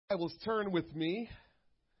Bibles, turn with me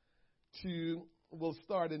we'll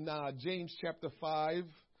start in James chapter 5,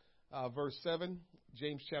 verse 7.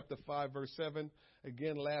 James chapter 5, verse 7.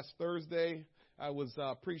 Again, last Thursday, I was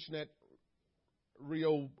preaching at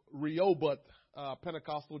Rehoboth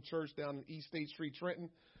Pentecostal Church down in East State Street, Trenton.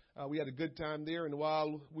 We had a good time there, and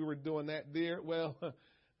while we were doing that there, well,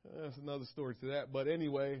 that's another story to that. But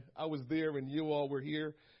anyway, I was there, and you all were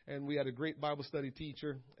here, and we had a great Bible study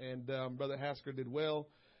teacher, and Brother Hasker did well.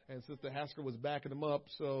 And Sister Hasker was backing him up.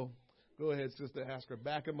 So go ahead, Sister Hasker,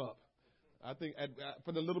 back him up. I think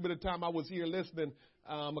for the little bit of time I was here listening,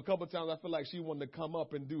 a couple of times I feel like she wanted to come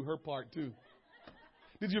up and do her part too.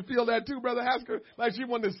 Did you feel that too, Brother Hasker? Like she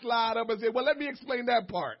wanted to slide up and say, well, let me explain that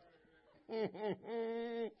part.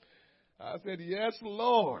 I said, yes,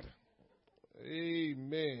 Lord.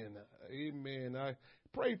 Amen. Amen. I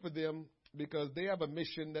pray for them because they have a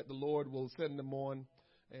mission that the Lord will send them on.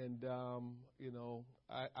 And,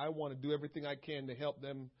 I want to do everything I can to help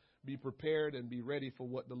them be prepared and be ready for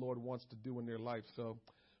what the Lord wants to do in their life. So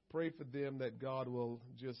pray for them that God will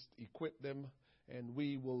just equip them and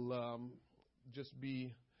we will just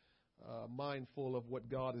be mindful of what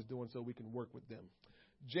God is doing so we can work with them.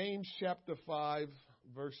 James chapter 5,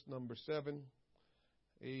 verse number 7.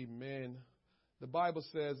 Amen. The Bible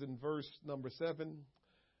says in verse number 7,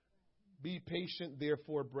 be patient,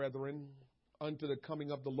 therefore, brethren, unto the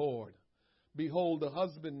coming of the Lord. Behold, the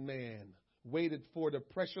husbandman waited for the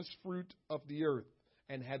precious fruit of the earth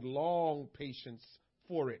and had long patience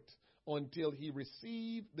for it until he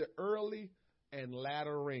received the early and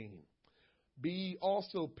latter rain. Be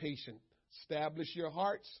also patient. Establish your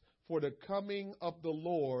hearts, for the coming of the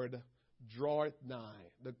Lord draweth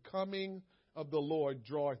nigh. The coming of the Lord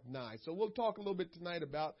draweth nigh. So we'll talk a little bit tonight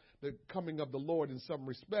about the coming of the Lord in some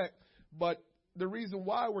respect. But the reason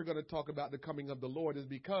why we're going to talk about the coming of the Lord is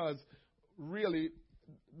because really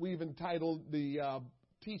we've entitled the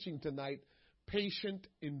teaching tonight, Patient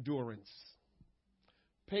Endurance.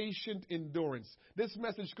 Patient endurance. This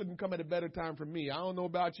message couldn't come at a better time for me. I don't know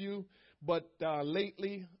about you, but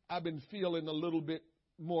lately I've been feeling a little bit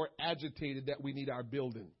more agitated that we need our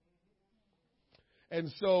building. And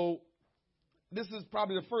so this is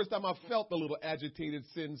probably the first time I've felt a little agitated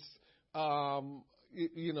since,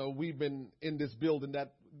 we've been in this building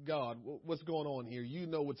that, God, what's going on here? You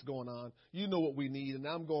know what's going on. You know what we need. And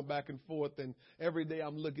I'm going back and forth. And every day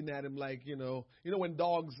I'm looking at him like, when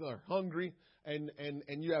dogs are hungry and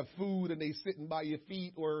you have food and they sitting by your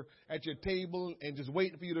feet or at your table and just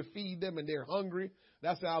waiting for you to feed them and they're hungry.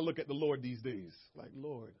 That's how I look at the Lord these days. Like,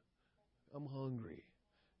 Lord, I'm hungry.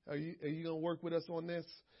 Are you going to work with us on this?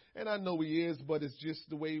 And I know he is, but it's just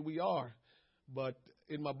the way we are. But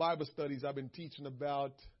in my Bible studies, I've been teaching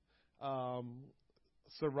about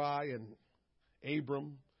Sarai and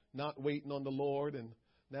Abram not waiting on the Lord. And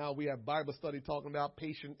now we have Bible study talking about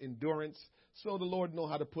patient endurance. So the Lord knows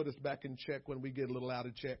how to put us back in check when we get a little out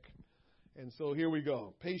of check. And so here we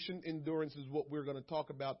go. Patient endurance is what we're going to talk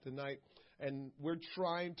about tonight. And we're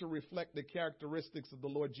trying to reflect the characteristics of the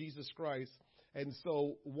Lord Jesus Christ. And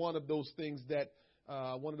so one of those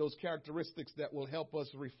characteristics that will help us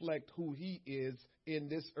reflect who he is in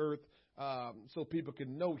this earth so people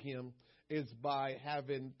can know him is by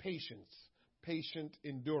having patience, patient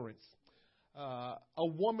endurance. A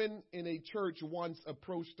woman in a church once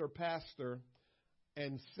approached her pastor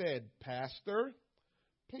and said, Pastor,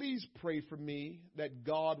 please pray for me that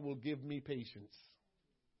God will give me patience.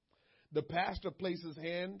 The pastor placed his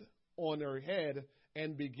hand on her head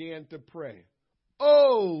and began to pray.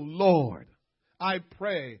 Oh, Lord, I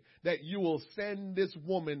pray that you will send this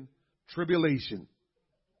woman tribulation.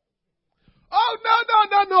 Oh,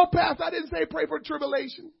 no, Pastor. I didn't say pray for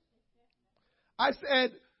tribulation. I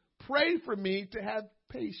said pray for me to have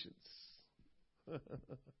patience.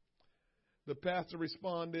 The pastor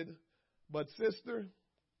responded, but sister,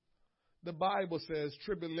 the Bible says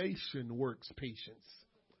tribulation works patience.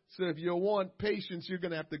 So if you want patience, you're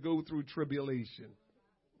going to have to go through tribulation.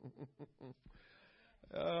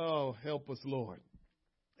 Oh, help us, Lord.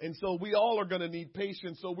 And so we all are going to need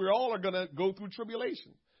patience. So we all are going to go through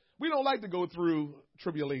tribulation. We don't like to go through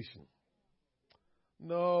tribulation.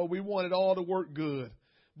 No, we want it all to work good.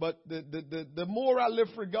 But the more I live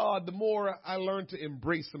for God, the more I learn to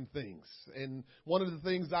embrace some things. And one of the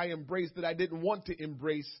things I embraced that I didn't want to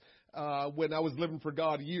embrace when I was living for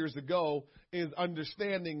God years ago is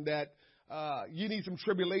understanding that you need some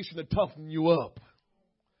tribulation to toughen you up.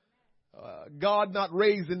 God not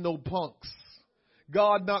raising no punks.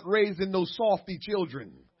 God not raising no softy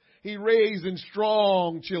children. He raising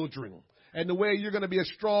strong children. And the way you're going to be a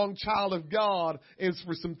strong child of God is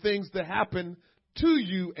for some things to happen to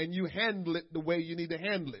you and you handle it the way you need to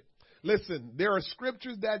handle it. Listen, there are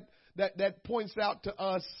scriptures that points out to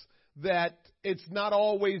us that it's not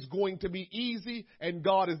always going to be easy and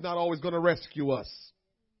God is not always going to rescue us.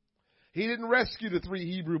 He didn't rescue the 3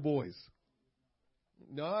 Hebrew boys.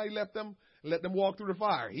 No, he let them walk through the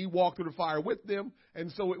fire. He walked through the fire with them,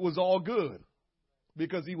 and so it was all good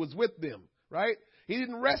because he was with them, right? He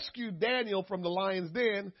didn't rescue Daniel from the lion's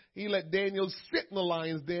den. He let Daniel sit in the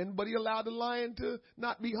lion's den, but he allowed the lion to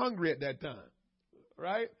not be hungry at that time,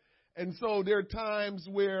 right? And so there are times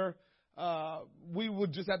where we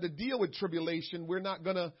would just have to deal with tribulation. We're not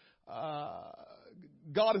going to,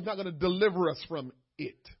 God is not going to deliver us from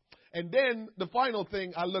it. And then the final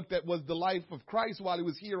thing I looked at was the life of Christ while he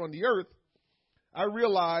was here on the earth. I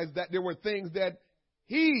realized that there were things that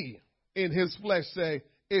he in his flesh say,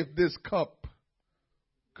 if this cup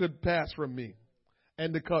could pass from me,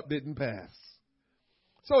 and the cup didn't pass.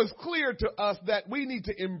 So it's clear to us that we need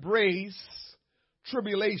to embrace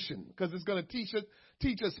tribulation because it's going to teach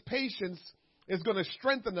us patience. It's going to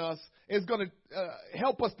strengthen us. It's going to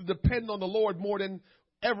help us to depend on the Lord more than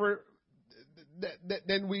ever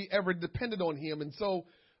than we ever depended on him. And so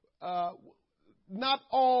not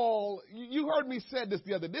all, you heard me say this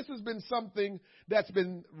the other, this has been something that's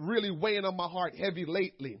been really weighing on my heart heavy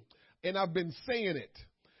lately. And I've been saying it.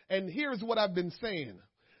 And here's what I've been saying,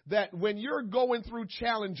 that when you're going through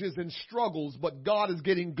challenges and struggles, but God is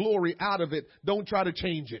getting glory out of it, don't try to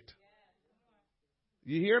change it.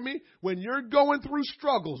 You hear me? When you're going through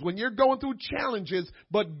struggles, when you're going through challenges,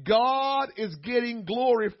 but God is getting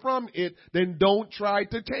glory from it, then don't try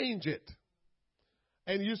to change it.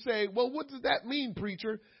 And you say, well, what does that mean,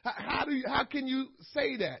 preacher? How can you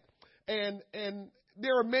say that? And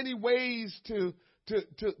there are many ways to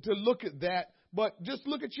look at that, but just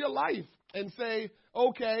look at your life and say,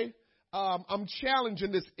 okay, I'm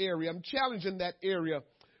challenging this area. I'm challenging that area.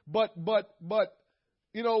 But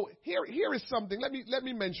you know, here is something. Let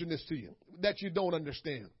me mention this to you that you don't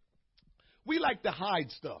understand. We like to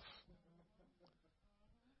hide stuff.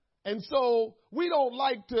 And so we don't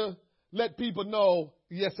like to let people know,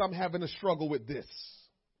 yes, I'm having a struggle with this.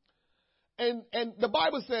 And the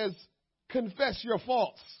Bible says, confess your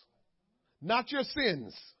faults, not your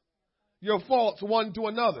sins, your faults one to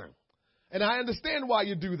another. And I understand why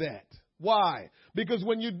you do that. Why? Because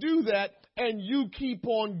when you do that and you keep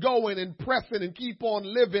on going and pressing and keep on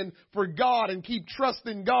living for God and keep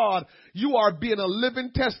trusting God, you are being a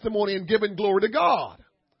living testimony and giving glory to God.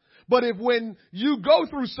 But if when you go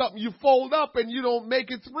through something, you fold up and you don't make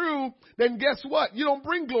it through, then guess what? You don't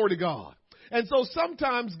bring glory to God. And so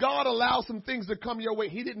sometimes God allows some things to come your way.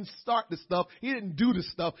 He didn't start the stuff. He didn't do the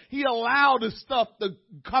stuff. He allowed the stuff to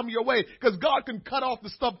come your way because God can cut off the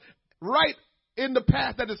stuff right in the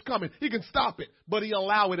path that is coming. He can stop it, but he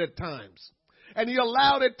allow it at times. And he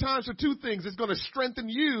allowed at times for 2 things. It's going to strengthen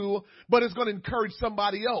you, but it's going to encourage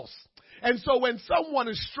somebody else. And so when someone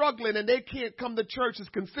is struggling and they can't come to church as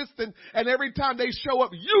consistent, and every time they show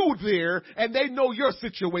up, you there, and they know your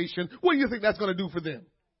situation, what do you think that's going to do for them?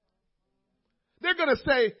 They're going to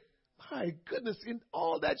say, my goodness, in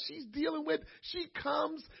all that she's dealing with, she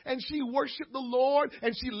comes and she worships the Lord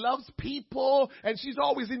and she loves people and she's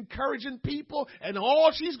always encouraging people and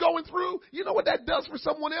all she's going through, you know what that does for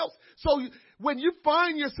someone else? So when you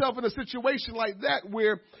find yourself in a situation like that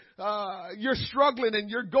where you're struggling and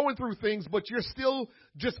you're going through things, but you're still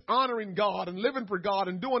just honoring God and living for God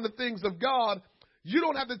and doing the things of God, you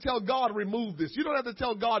don't have to tell God, remove this. You don't have to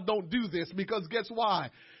tell God, don't do this, because guess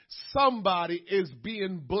why? Somebody is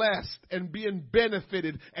being blessed and being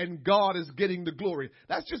benefited, and God is getting the glory.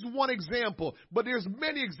 That's just one example, but there's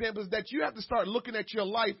many examples that you have to start looking at your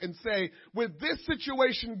life and say, with this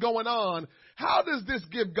situation going on, how does this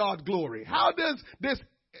give God glory? How does this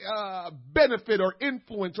benefit or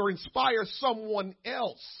influence or inspire someone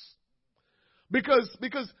else? Because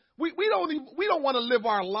we don't want to live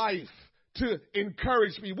our life to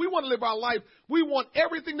encourage me. We want to live our life. We want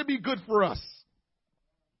everything to be good for us.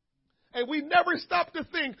 And we never stop to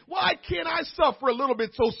think, why can't I suffer a little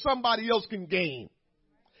bit so somebody else can gain?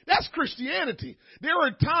 That's Christianity. There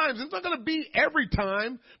are times, it's not going to be every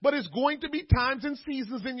time, but it's going to be times and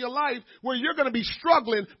seasons in your life where you're going to be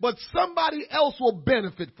struggling, but somebody else will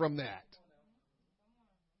benefit from that.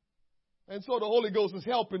 And so the Holy Ghost is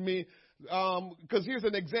helping me, because here's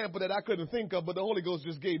an example that I couldn't think of, but the Holy Ghost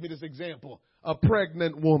just gave me this example. A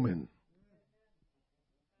pregnant woman.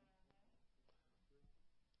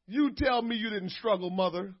 You tell me you didn't struggle,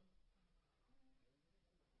 mother.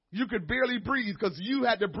 You could barely breathe because you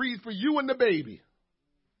had to breathe for you and the baby.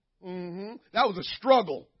 That was a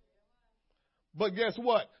struggle. But guess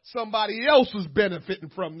what? Somebody else was benefiting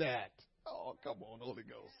from that. Oh, Come on, Holy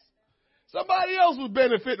Ghost. Somebody else was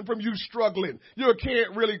benefiting from you struggling. You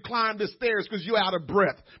can't really climb the stairs because you're out of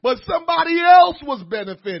breath. But somebody else was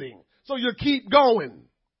benefiting. So you keep going.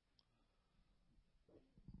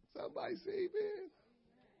 Somebody say amen.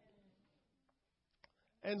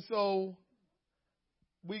 And so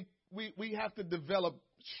we have to develop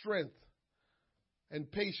strength and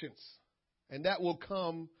patience. And that will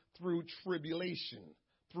come through tribulation,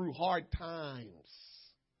 through hard times.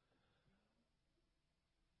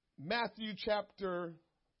 Matthew chapter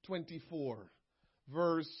 24,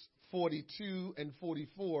 verse 42 and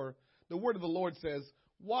 44, the word of the Lord says,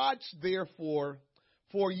 "Watch therefore,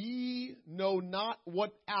 for ye know not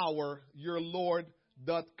what hour your Lord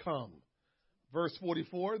doth come." Verse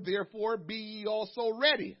 44, "Therefore be ye also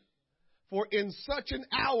ready, for in such an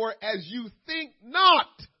hour as you think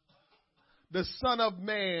not, the Son of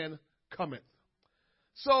Man cometh."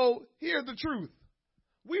 So here's the truth.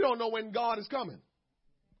 We don't know when God is coming.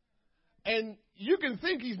 And you can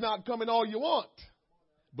think he's not coming all you want,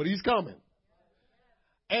 but he's coming.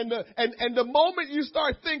 And the moment you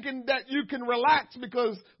start thinking that you can relax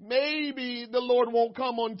because maybe the Lord won't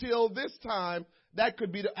come until this time, that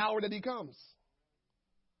could be the hour that he comes.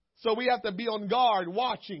 So we have to be on guard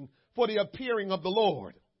watching for the appearing of the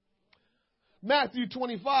Lord. Matthew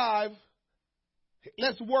 25,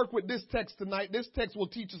 let's work with this text tonight. This text will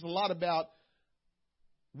teach us a lot about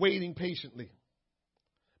waiting patiently.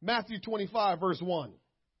 Matthew 25, verse 1.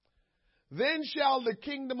 "Then shall the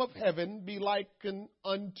kingdom of heaven be likened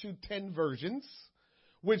unto 10 virgins,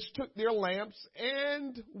 which took their lamps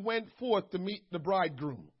and went forth to meet the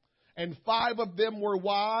bridegroom. And 5 of them were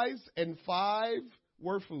wise, and 5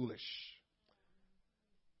 were foolish.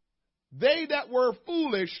 They that were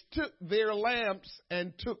foolish took their lamps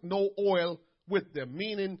and took no oil with them,"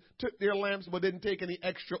 meaning took their lamps but didn't take any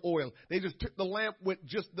extra oil. They just took the lamp with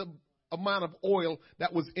just the amount of oil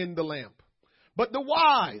that was in the lamp. "But the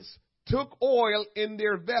wise took oil in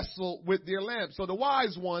their vessel with their lamp." So the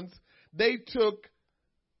wise ones, they took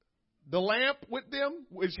the lamp with them,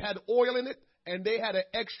 which had oil in it, and they had an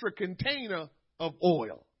extra container of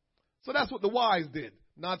oil. So that's what the wise did.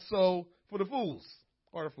 Not so for the fools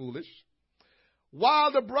or the foolish.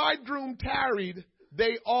 "While the bridegroom tarried,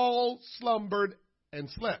 they all slumbered and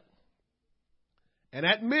slept. And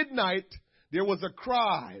at midnight there was a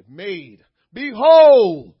cry made,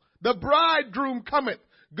 Behold, the bridegroom cometh.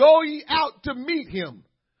 Go ye out to meet him.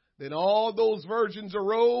 Then all those virgins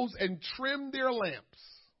arose and trimmed their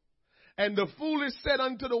lamps. And the foolish said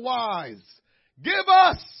unto the wise, Give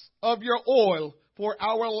us of your oil, for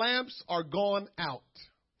our lamps are gone out.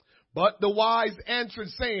 But the wise answered,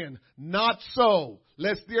 saying, Not so,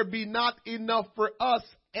 lest there be not enough for us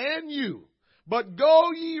and you. But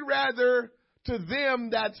go ye rather to them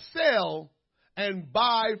that sell, and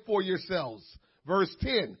buy for yourselves." Verse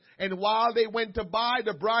 10, "And while they went to buy,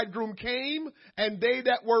 the bridegroom came, and they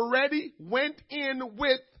that were ready went in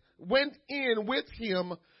with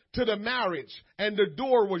him to the marriage, and the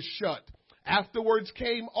door was shut. Afterwards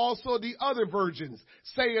came also the other virgins,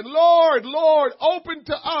 saying, Lord, Lord, open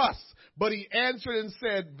to us. But he answered and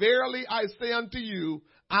said, Verily I say unto you,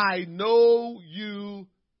 I know you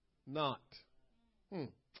not.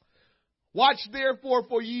 Watch therefore,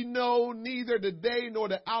 for ye know neither the day nor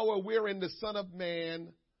the hour wherein the Son of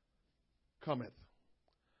Man cometh."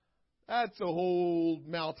 That's a whole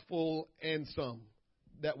mouthful and some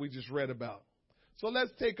that we just read about. So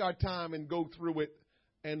let's take our time and go through it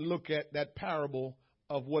and look at that parable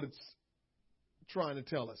of what it's trying to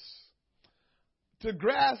tell us. To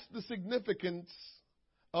grasp the significance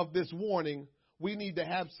of this warning, we need to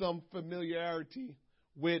have some familiarity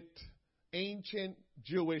with ancient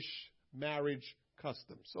Jewish marriage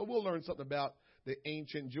customs. So we'll learn something about the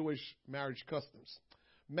ancient Jewish marriage customs.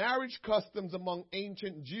 Marriage customs among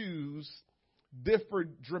ancient Jews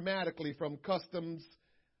differed dramatically from customs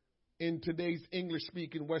in today's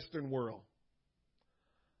English-speaking Western world.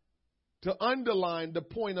 To underline the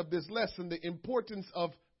point of this lesson, the importance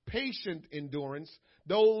of patient endurance,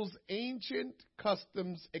 those ancient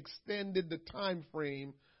customs extended the time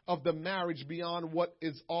frame of the marriage beyond what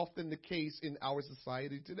is often the case in our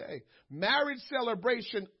society today. Marriage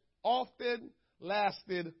celebration often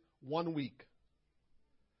lasted 1 week.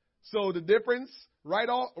 So the difference, right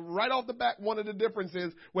off the bat, one of the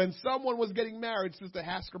differences, when someone was getting married, Sister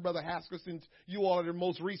Hasker, Brother Hasker, since you all are the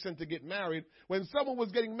most recent to get married, when someone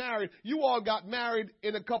was getting married, you all got married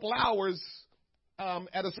in a couple hours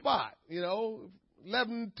at a spot.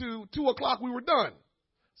 11 to 2 o'clock we were done.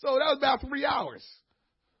 So that was about 3 hours.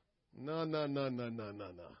 No.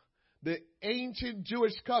 The ancient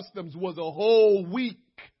Jewish customs was a whole week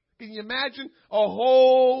Can you imagine? A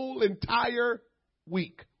whole entire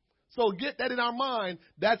week. So get that in our mind.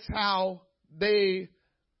 That's how they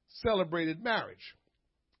celebrated marriage.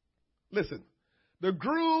 Listen, the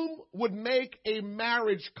groom would make a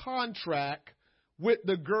marriage contract with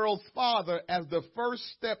the girl's father as the first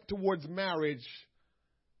step towards marriage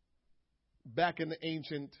back in the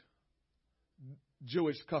ancient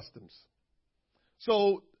Jewish customs.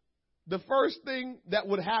 So the first thing that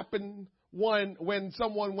would happen when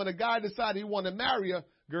a guy decided he wanted to marry a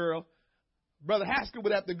girl, Brother Haskell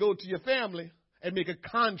would have to go to your family and make a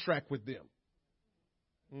contract with them.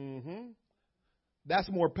 That's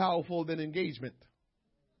more powerful than engagement.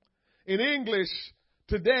 In English,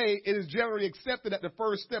 today, it is generally accepted that the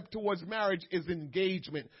first step towards marriage is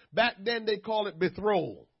engagement. Back then, they called it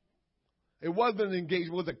betrothal. It wasn't an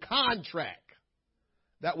engagement. It was a contract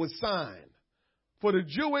that was signed. For the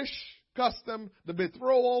Jewish custom, the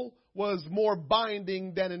betrothal was more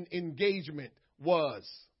binding than an engagement was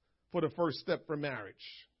for the first step for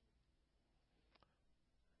marriage.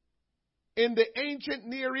 In the ancient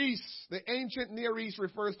Near East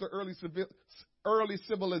refers to early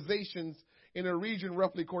civilizations in a region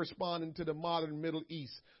roughly corresponding to the modern Middle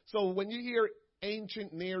East. So when you hear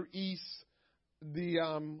ancient Near East,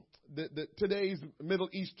 today's Middle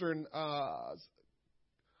Eastern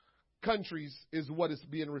countries is what it's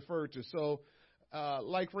being referred to. So,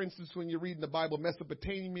 like for instance, when you read in the Bible,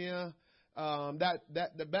 Mesopotamia,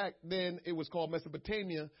 back then it was called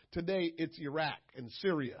Mesopotamia. Today it's Iraq and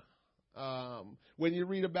Syria. When you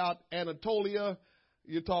read about Anatolia,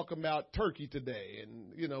 you're talking about Turkey today.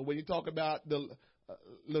 And, when you talk about the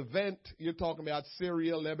Levant, you're talking about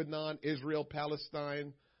Syria, Lebanon, Israel,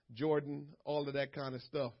 Palestine, Jordan, all of that kind of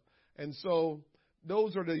stuff. And so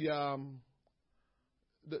those are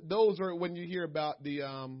those are when you hear about the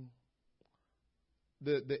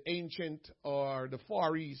ancient or the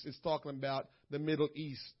Far East, it's talking about the Middle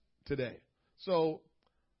East today. So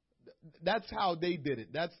that's how they did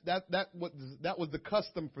it. That was the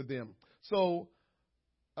custom for them. So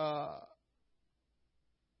a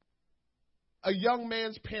young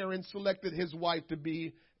man's parents selected his wife to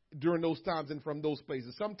be during those times and from those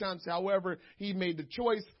places. Sometimes, however, he made the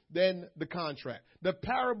choice, then the contract. The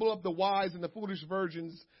parable of the wise and the foolish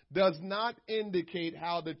virgins does not indicate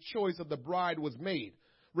how the choice of the bride was made,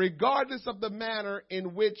 regardless of the manner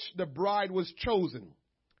in which the bride was chosen.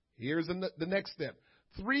 Here's the next step.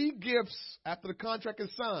 3 gifts, after the contract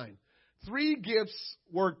is signed, 3 gifts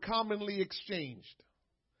were commonly exchanged.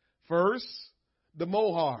 First, the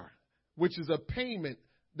mohar, which is a payment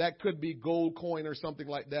that could be gold coin or something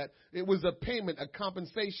like that. It was a payment, a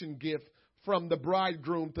compensation gift from the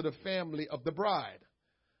bridegroom to the family of the bride.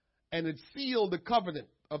 And it sealed the covenant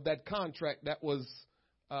of that contract that was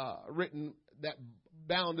written, that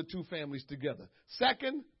bound the two families together.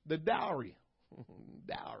 Second, the dowry.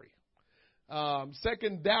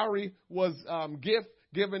 Second, dowry was gift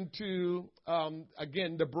given to,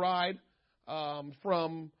 again, the bride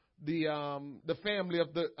from the family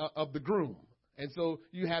of the groom. And so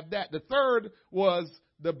you have that. The third was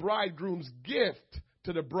the bridegroom's gift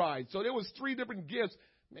to the bride. So there was 3 different gifts.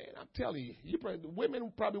 Man, I'm telling you,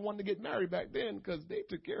 women probably wanted to get married back then because they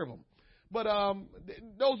took care of them. But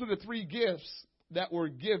those are the 3 gifts that were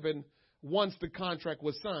given once the contract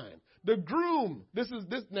was signed. The groom, this is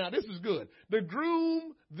good. The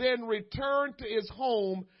groom then returned to his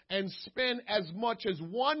home and spent as much as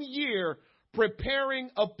 1 year preparing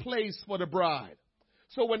a place for the bride.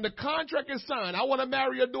 So when the contract is signed, I want to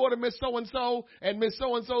marry your daughter, Miss So-and-so, and Miss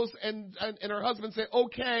So-and-so and her husband say,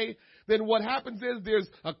 okay. Then what happens is there's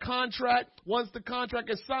a contract. Once the contract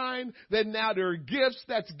is signed, then now there are gifts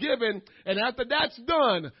that's given. And after that's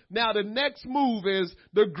done, now the next move is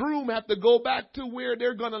the groom have to go back to where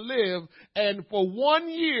they're going to live. And for 1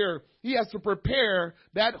 year, he has to prepare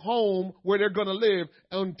that home where they're going to live.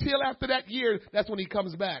 Until after that year, that's when he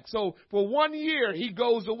comes back. So for 1 year, he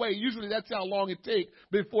goes away. Usually that's how long it takes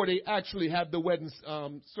before they actually have the wedding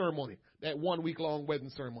ceremony, that 1 week long wedding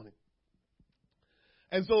ceremony.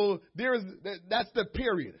 And so that's the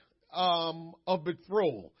period of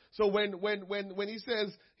betrothal. So when he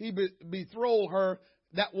says he betrothed her,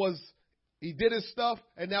 he did his stuff,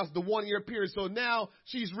 and that's the 1 year period. So now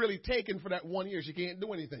she's really taken for that 1 year. She can't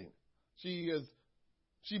do anything. She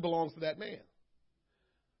belongs to that man.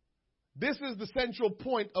 This is the central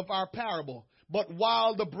point of our parable. But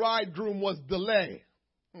while the bridegroom was delayed,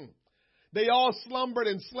 they all slumbered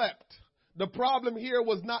and slept. The problem here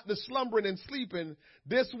was not the slumbering and sleeping.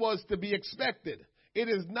 This was to be expected. It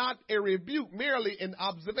is not a rebuke, merely an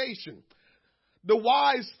observation. The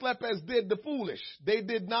wise slept as did the foolish. They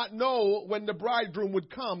did not know when the bridegroom would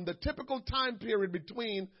come. The typical time period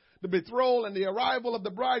between the betrothal and the arrival of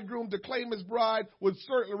the bridegroom to claim his bride would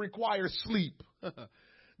certainly require sleep.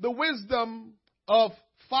 The wisdom of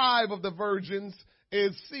 5 of the virgins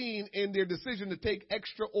is seen in their decision to take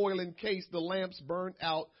extra oil in case the lamps burned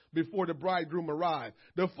out before the bridegroom arrived.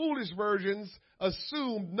 The foolish virgins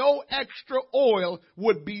assumed no extra oil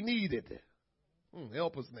would be needed.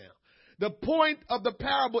 Help us now. The point of the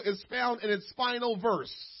parable is found in its final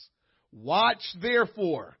verse. Watch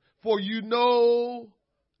therefore, for you know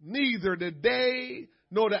neither the day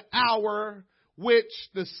nor the hour which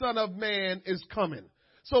the Son of Man is coming.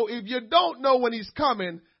 So if you don't know when he's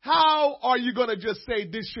coming, how are you going to just say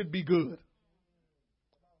this should be good?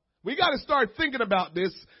 We got to start thinking about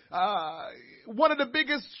this. One of the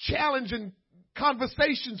biggest challenging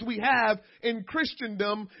conversations we have in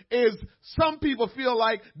Christendom is some people feel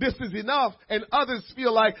like this is enough and others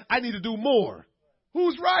feel like I need to do more.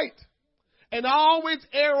 Who's right? And I always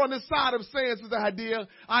err on the side of saying, Sister Hadia,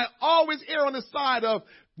 I always err on the side of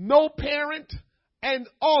no parent and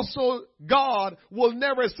also God will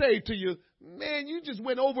never say to you, man, you just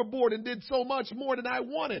went overboard and did so much more than I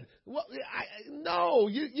wanted. Well, no,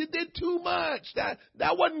 you did too much. That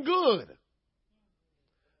wasn't good.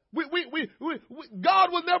 God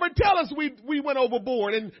will never tell us we went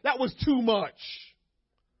overboard and that was too much.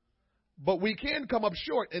 But we can come up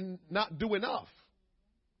short and not do enough.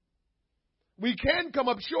 We can come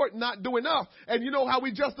up short and not do enough. And you know how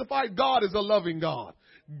we justify God is a loving God.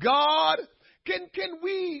 God, can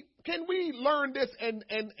we learn this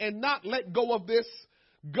and not let go of this?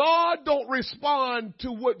 God don't respond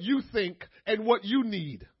to what you think and what you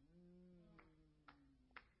need.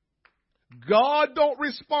 God don't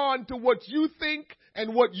respond to what you think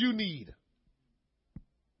and what you need.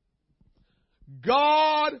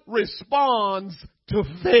 God responds to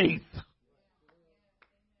faith.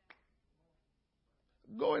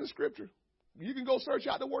 Go in the scripture. You can go search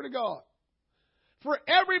out the word of God. For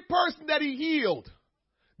every person that he healed,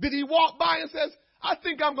 did he walk by and says, I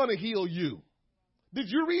think I'm going to heal you? Did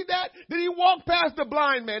you read that? Did he walk past the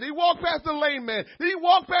blind man? Did he walk past the lame man? Did he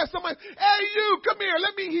walk past somebody? Hey, you, come here,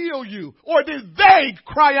 let me heal you. Or did they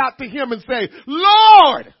cry out to him and say,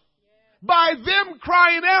 Lord? By them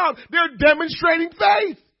crying out, they're demonstrating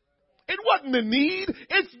faith. It wasn't the need.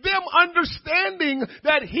 It's them understanding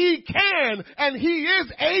that he can and he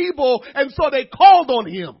is able, and so they called on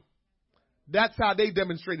him. That's how they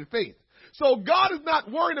demonstrated faith. So God is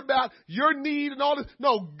not worried about your need and all this.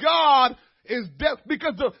 No, God is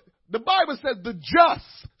because the Bible says the just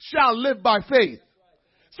shall live by faith.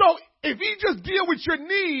 So if he just deal with your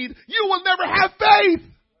need, you will never have faith.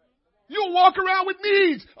 You'll walk around with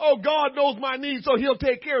needs. Oh, God knows my needs, so he'll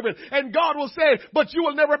take care of it. And God will say, but you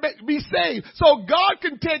will never be saved. So God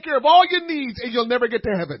can take care of all your needs and you'll never get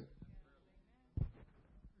to heaven.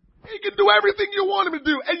 He can do everything you want him to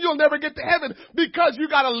do and you'll never get to heaven because you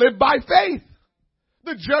got to live by faith.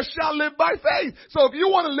 The just shall live by faith. So if you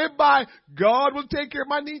want to live by God will take care of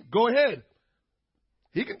my needs, go ahead.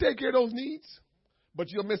 He can take care of those needs,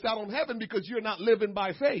 but you'll miss out on heaven because you're not living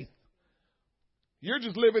by faith. You're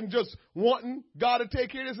just living just wanting God to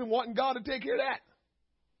take care of this and wanting God to take care of that.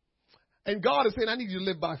 And God is saying, I need you to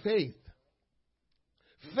live by faith.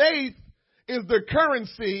 Faith is the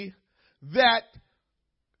currency that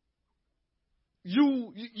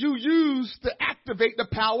you use to activate the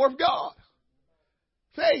power of God.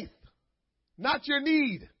 Faith, not your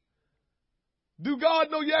need. Do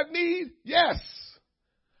God know you have need? Yes.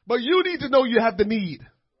 But you need to know you have the need.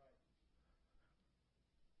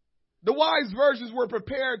 The wise virgins were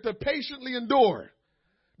prepared to patiently endure.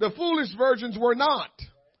 The foolish virgins were not.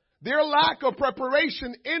 Their lack of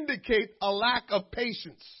preparation indicates a lack of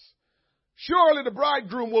patience. Surely the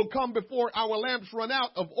bridegroom will come before our lamps run out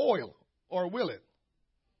of oil, or will it?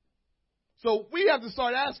 So we have to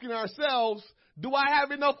start asking ourselves, do I have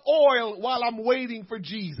enough oil while I'm waiting for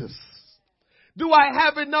Jesus? Do I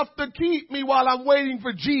have enough to keep me while I'm waiting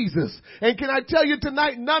for Jesus? And can I tell you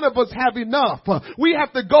tonight, none of us have enough. We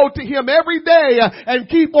have to go to him every day and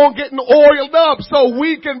keep on getting oiled up so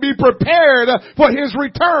we can be prepared for his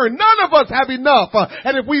return. None of us have enough.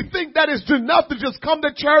 And if we think that is enough to just come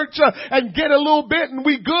to church and get a little bit and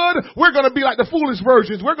we good, we're going to be like the foolish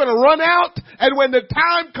virgins. We're going to run out, and when the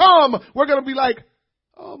time comes, we're going to be like,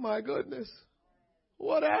 oh my goodness,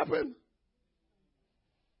 what happened?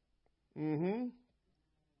 The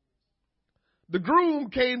groom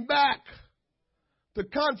came back to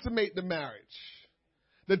consummate the marriage.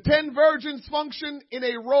 The 10 virgins functioned in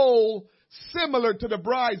a role similar to the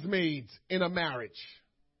bridesmaids in a marriage,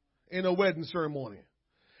 in a wedding ceremony.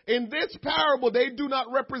 In this parable, they do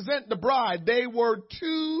not represent the bride. They were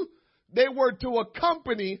to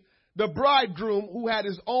accompany the bridegroom who had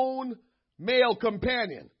his own male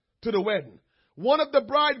companion to the wedding. One of the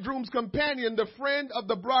bridegroom's companion, the friend of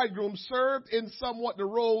the bridegroom, served in somewhat the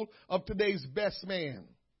role of today's best man.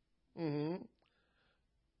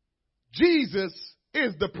 Jesus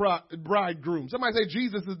is the bridegroom. Somebody say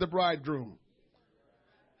Jesus is the bridegroom.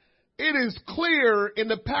 It is clear in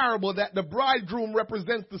the parable that the bridegroom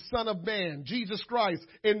represents the Son of Man, Jesus Christ,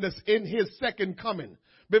 in his second coming.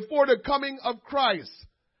 Before the coming of Christ,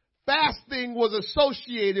 fasting was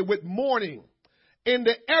associated with mourning. In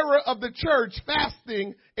the era of the church,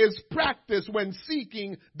 fasting is practiced when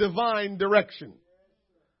seeking divine direction.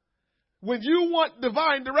 When you want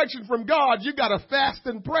divine direction from God, you got to fast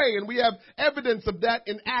and pray. And we have evidence of that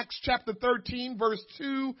in Acts chapter 13, verse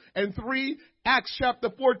 2 and 3. Acts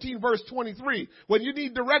chapter 14, verse 23. When you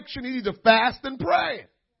need direction, you need to fast and pray.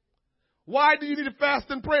 Why do you need to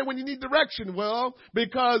fast and pray when you need direction? Well,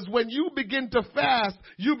 because when you begin to fast,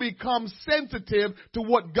 you become sensitive to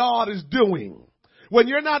what God is doing. When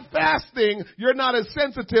you're not fasting, you're not as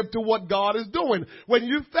sensitive to what God is doing. When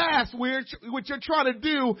you fast, what you're trying to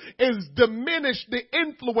do is diminish the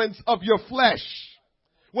influence of your flesh.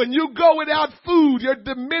 When you go without food, you're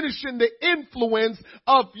diminishing the influence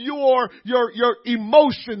of your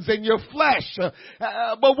emotions and your flesh.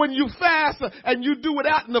 But when you fast and you do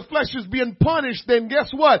without and the flesh is being punished, then guess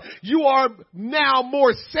what? You are now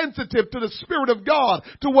more sensitive to the Spirit of God,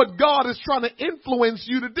 to what God is trying to influence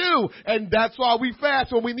you to do. And that's why we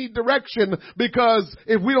fast when we need direction, because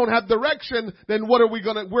if we don't have direction, then where are we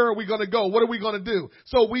going to go? What are we going to do?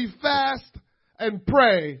 So we fast and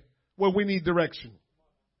pray when we need direction.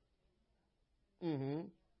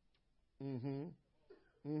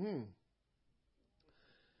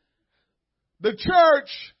 The church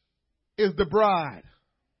is the bride.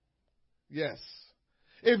 Yes.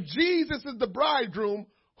 If Jesus is the bridegroom,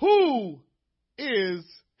 who is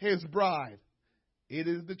his bride? It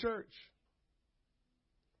is the church.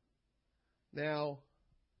 Now,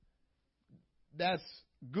 that's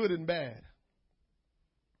good and bad.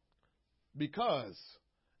 Because,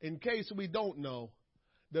 in case we don't know,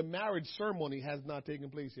 the marriage ceremony has not taken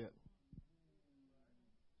place yet.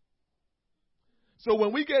 So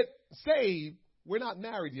when we get saved, we're not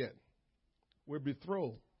married yet. We're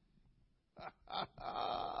betrothed.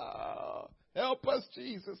 Help us,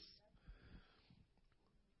 Jesus.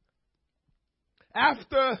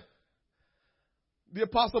 After, the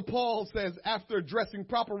Apostle Paul says, after addressing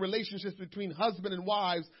proper relationships between husband and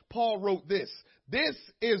wives, Paul wrote this. This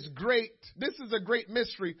is great. This is a great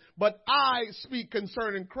mystery, but I speak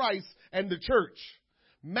concerning Christ and the church.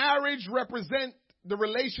 Marriage represents the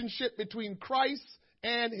relationship between Christ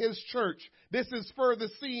and his church. This is further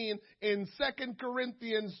seen in 2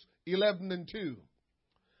 Corinthians 11 and 2.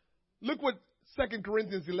 Look what 2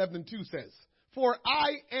 Corinthians 11 and 2 says. For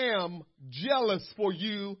I am jealous for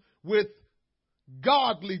you with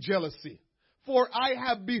godly jealousy. For I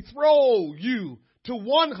have betrothed you to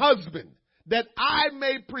one husband, that I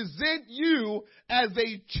may present you as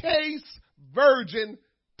a chaste virgin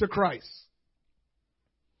to Christ.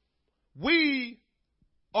 We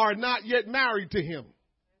are not yet married to him.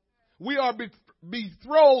 We are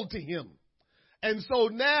betrothed to him. And so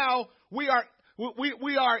now we are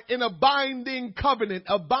in a binding covenant,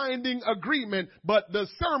 a binding agreement, but the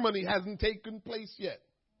ceremony hasn't taken place yet.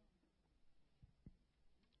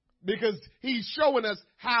 Because he's showing us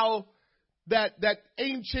how that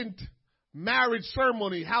ancient marriage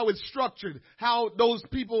ceremony, how it's structured, how those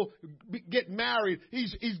people get married.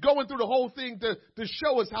 He's going through the whole thing to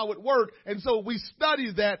show us how it worked. And so we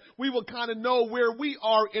study that, we will kind of know where we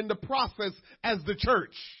are in the process as the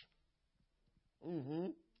church.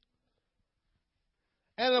 An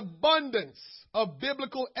abundance of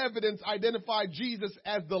biblical evidence identify Jesus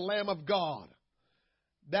as the Lamb of God.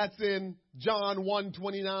 That's in John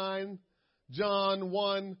 1:29, John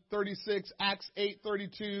 1:36, Acts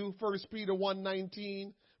 8:32, 1 Peter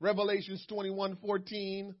 1:19, Revelations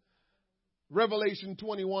 21:14, Revelation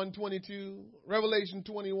 21:22, Revelation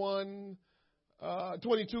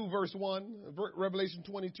 22 verse 1, Revelation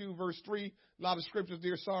 22 verse 3. A lot of scriptures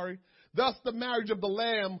there, sorry. Thus the marriage of the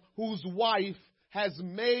Lamb, whose wife has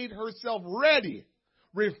made herself ready,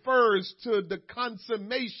 refers to the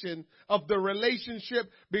consummation of the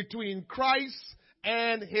relationship between Christ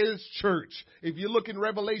and his church. If you look in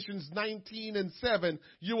Revelations 19 and 7,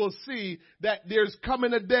 you will see that there's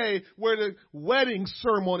coming a day where the wedding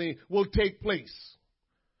ceremony will take place.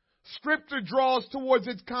 Scripture draws towards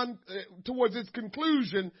its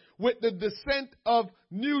conclusion with the descent of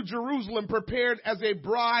New Jerusalem, prepared as a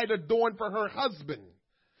bride adorned for her husband.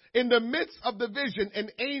 In the midst of the vision,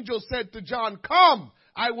 an angel said to John, "Come,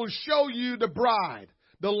 I will show you the bride,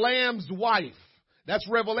 the Lamb's wife. That's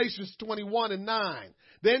Revelations 21:9.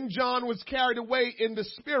 Then John was carried away in the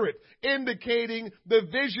Spirit, indicating the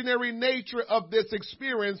visionary nature of this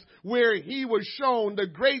experience where he was shown the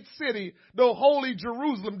great city, the holy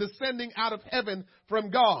Jerusalem, descending out of heaven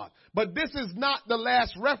from God. But this is not the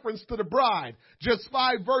last reference to the bride. Just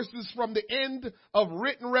 5 verses from the end of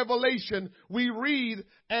written Revelation, we read,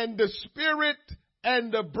 "And the Spirit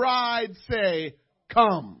and the bride say,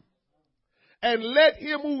 'Come.' And let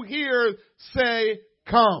him who hears say,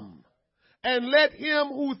 'Come.' And let him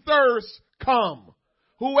who thirsts come.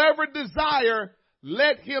 Whoever desire,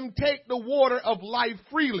 let him take the water of life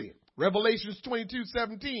freely." Revelations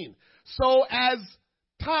 22:17. So as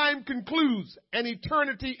time concludes and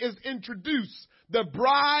eternity is introduced, the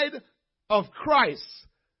bride of Christ,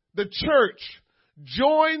 the church,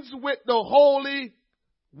 joins with the Holy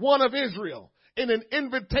One of Israel in an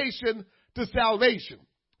invitation to salvation.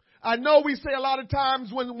 I know we say a lot of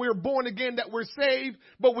times when we're born again that we're saved,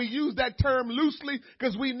 but we use that term loosely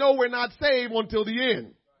because we know we're not saved until the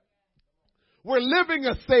end. We're living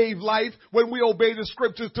a saved life when we obey the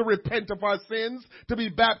scriptures to repent of our sins, to be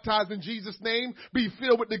baptized in Jesus' name, be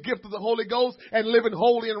filled with the gift of the Holy Ghost, and living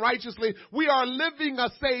holy and righteously. We are living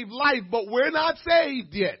a saved life, but we're not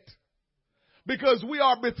saved yet. Because we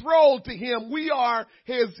are betrothed to him. We are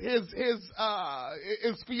his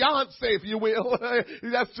fiance, if you will.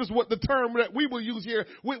 That's just what the term that we will use here.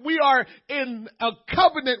 We are in a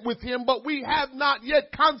covenant with him, but we have not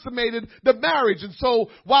yet consummated the marriage. And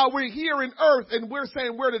so while we're here in earth and we're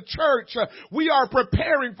saying we're the church, we are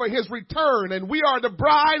preparing for his return, and we are the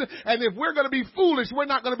bride. And if we're going to be foolish, we're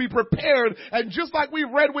not going to be prepared. And just like we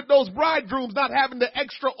read with those bridegrooms not having the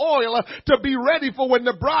extra oil to be ready for when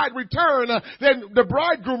the bride returns, then the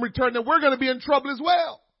bridegroom returned, and we're going to be in trouble as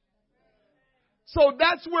well. So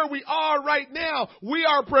that's where we are right now. We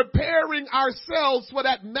are preparing ourselves for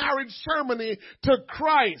that marriage ceremony to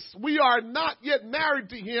Christ. We are not yet married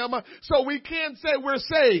to him, so we can't say we're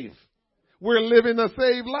saved. We're living a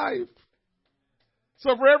saved life.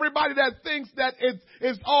 So for everybody that thinks that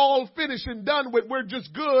it's all finished and done with, we're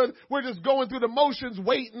just good, we're just going through the motions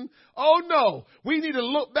waiting. Oh no, we need to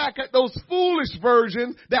look back at those foolish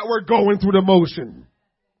virgins that were going through the motion.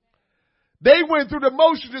 They went through the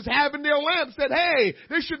motion just having their lamp, said, hey,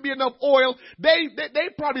 there should be enough oil. They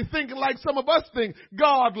probably thinking like some of us think,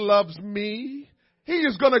 God loves me. He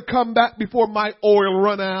is going to come back before my oil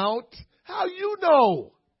run out. How you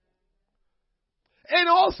know? And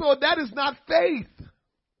also that is not faith.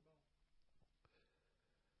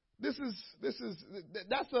 That's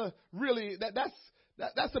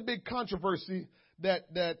a big controversy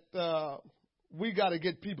that we got to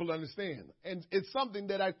get people to understand. And it's something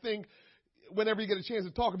that I think whenever you get a chance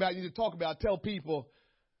to talk about, you need to talk about, tell people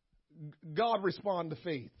God respond to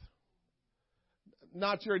faith,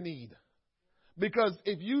 not your need. Because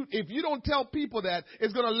if you don't tell people that,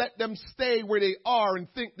 it's going to let them stay where they are and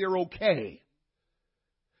think they're okay.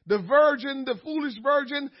 The virgin, the foolish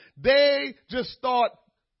virgin, they just thought,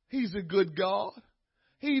 he's a good God.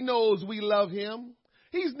 He knows we love him.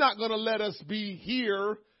 He's not going to let us be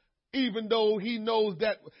here, even though he knows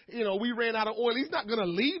that, we ran out of oil. He's not going to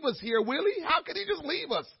leave us here, will he? How can he just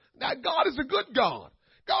leave us? Now, God is a good God.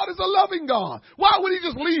 God is a loving God. Why would he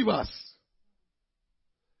just leave us?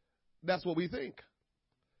 That's what we think.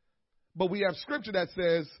 But we have scripture that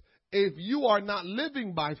says, if you are not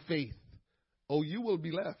living by faith, you will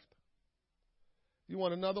be left. You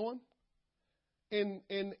want another one? In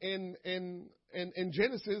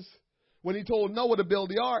Genesis, when he told Noah to build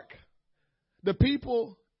the ark, the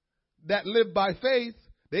people that lived by faith,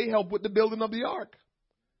 they helped with the building of the ark.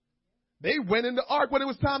 They went in the ark when it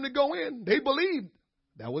was time to go in. They believed.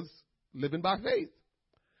 That was living by faith.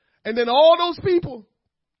 And then all those people,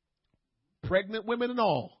 pregnant women and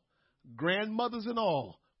all, grandmothers and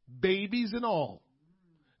all, babies and all.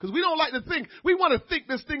 Because we don't like to think, we want to think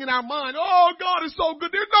this thing in our mind, oh, God is so good,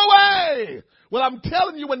 there's no way. Well, I'm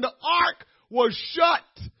telling you, when the ark was shut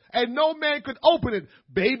and no man could open it,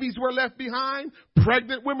 babies were left behind,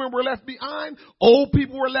 pregnant women were left behind, old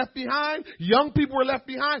people were left behind, young people were left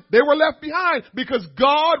behind. They were left behind because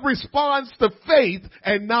God responds to faith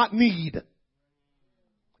and not need.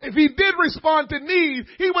 If he did respond to need,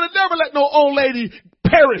 he would have never let no old lady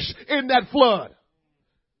perish in that flood.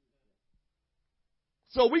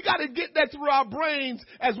 So we got to get that through our brains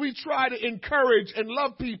as we try to encourage and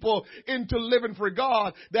love people into living for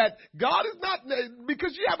God. That God is not,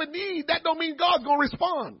 because you have a need, that don't mean God's going to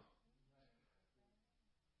respond.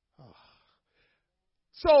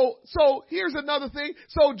 So here's another thing.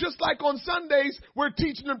 So just like on Sundays, we're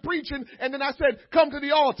teaching and preaching, and then I said, come to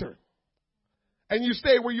the altar. And you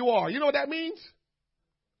stay where you are. You know what that means?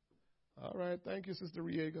 All right. Thank you, Sister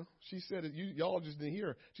Riego. She said it. Y'all just didn't hear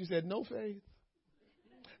her. She said, no faith.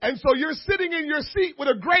 And so you're sitting in your seat with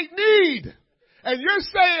a great need. And you're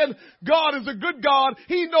saying, God is a good God.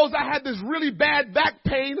 He knows I had this really bad back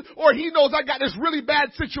pain, or he knows I got this really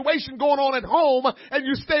bad situation going on at home, and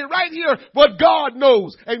you stay right here, but God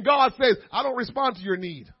knows. And God says, I don't respond to your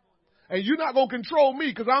need. And you're not going to control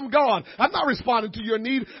me because I'm God. I'm not responding to your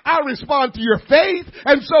need. I respond to your faith.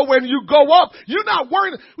 And so when you go up, you're not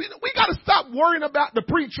worrying. We got to stop worrying about the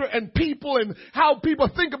preacher and people and how people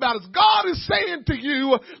think about us. God is saying to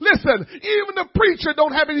you, listen, even the preacher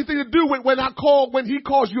don't have anything to do with when he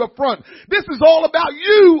calls you up front. This is all about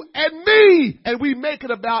you and me. And we make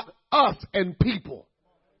it about us and people.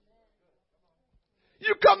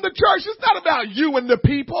 You come to church, it's not about you and the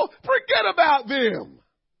people. Forget about them.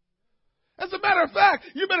 As a matter of fact,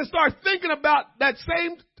 you better start thinking about that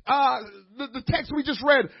same, the text we just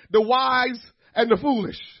read, the wise and the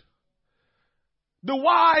foolish. The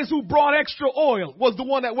wise who brought extra oil was the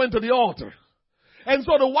one that went to the altar. And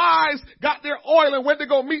so the wise got their oil and went to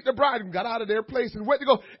go meet the bride and got out of their place and went to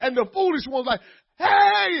go. And the foolish one was like,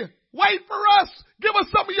 hey, wait for us. Give us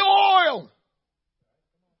some of your oil.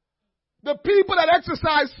 The people that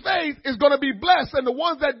exercise faith is going to be blessed. And the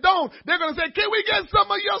ones that don't, they're going to say, can we get some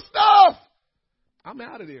of your stuff? I'm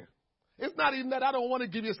out of there. It's not even that I don't want to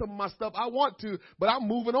give you some of my stuff. I want to, but I'm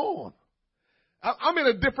moving on. I'm in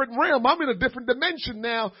a different realm. I'm in a different dimension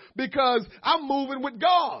now because I'm moving with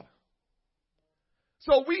God.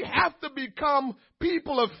 So we have to become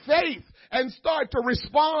people of faith and start to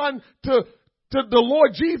respond to the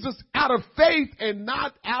Lord Jesus out of faith and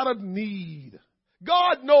not out of need.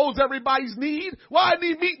 God knows everybody's need. Why isn't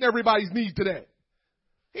he meeting everybody's need today?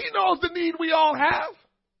 He knows the need we all have.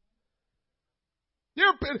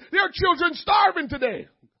 There are children starving today.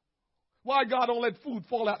 Why God don't let food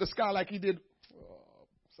fall out the sky like he did? Oh,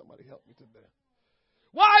 somebody help me today.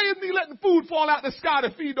 Why isn't he letting food fall out the sky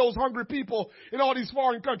to feed those hungry people in all these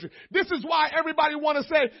foreign countries? This is why everybody want to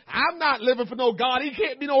say, I'm not living for no God. He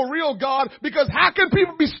can't be no real God, because how can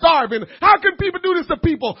people be starving? How can people do this to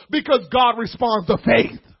people? Because God responds to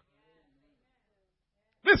faith.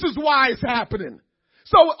 This is why it's happening.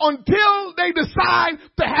 So until they decide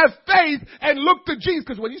to have faith and look to Jesus,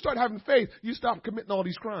 because when you start having faith, you stop committing all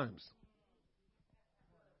these crimes.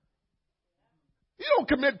 You don't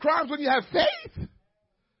commit crimes when you have faith.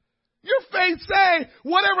 Your faith say,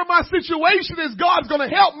 whatever my situation is, God's going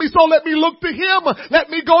to help me, so let me look to him. Let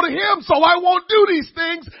me go to him so I won't do these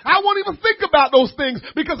things. I won't even think about those things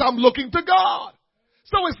because I'm looking to God.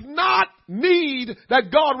 So it's not need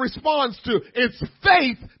that God responds to. It's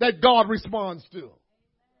faith that God responds to.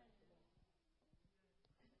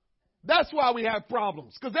 That's why we have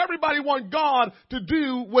problems, because everybody wants God to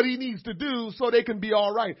do what he needs to do so they can be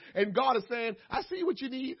all right. And God is saying, I see what you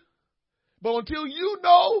need, but until you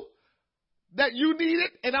know that you need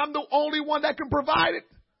it and I'm the only one that can provide it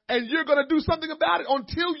and you're going to do something about it,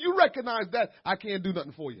 until you recognize that, I can't do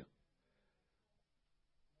nothing for you.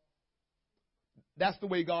 That's the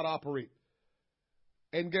way God operates.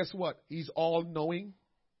 And guess what? He's all knowing,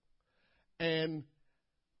 and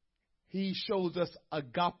he shows us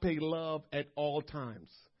agape love at all times.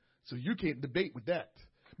 So you can't debate with that.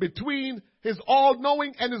 Between his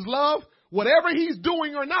all-knowing and his love, whatever he's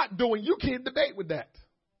doing or not doing, you can't debate with that.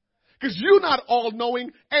 Because you're not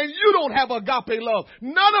all-knowing and you don't have agape love.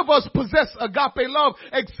 None of us possess agape love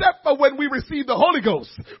except for when we receive the Holy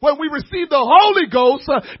Ghost. When we receive the Holy Ghost,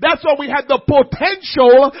 that's when we have the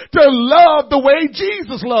potential to love the way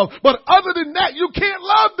Jesus loved. But other than that, you can't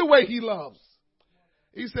love the way he loves.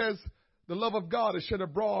 He says, the love of God is shed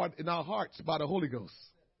abroad in our hearts by the Holy Ghost.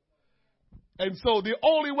 And so the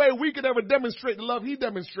only way we can ever demonstrate the love he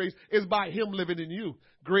demonstrates is by him living in you.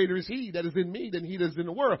 Greater is he that is in me than he that is in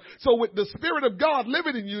the world. So with the Spirit of God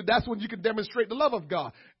living in you, that's when you can demonstrate the love of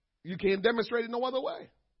God. You can't demonstrate it no other way.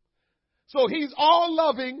 So he's all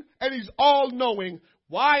loving and he's all knowing.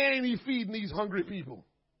 Why ain't he feeding these hungry people?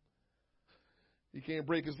 He can't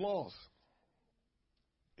break his laws.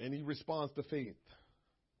 And he responds to faith.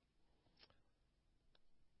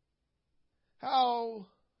 How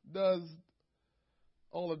does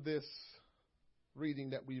all of this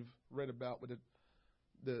reading that we've read about with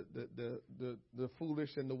the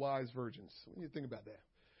foolish and the wise virgins, what do you think about that?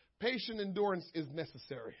 Patient endurance is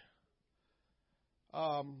necessary.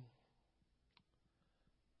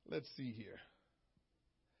 Let's see here.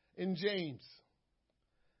 In James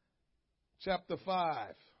chapter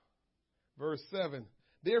 5, verse 7,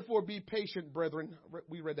 therefore be patient, brethren,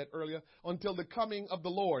 we read that earlier, until the coming of the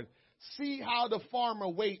Lord. See how the farmer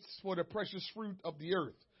waits for the precious fruit of the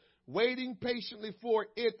earth, waiting patiently for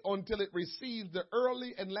it until it receives the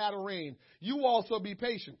early and latter rain. You also be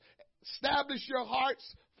patient. Establish your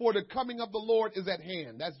hearts, for the coming of the Lord is at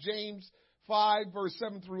hand. That's James 5, verse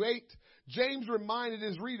 7 through 8. James reminded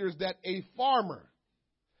his readers that a farmer,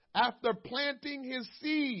 after planting his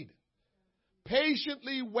seed,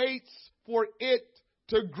 patiently waits for it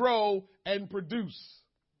to grow and produce.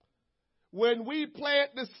 When we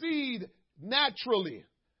plant the seed naturally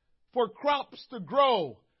for crops to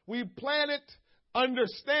grow, we plant it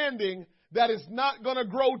understanding that it's not going to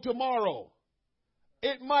grow tomorrow.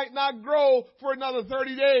 It might not grow for another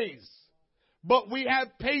 30 days. But we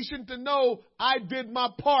have patience to know I did my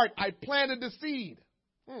part. I planted the seed.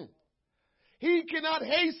 He cannot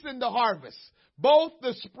hasten the harvest. Both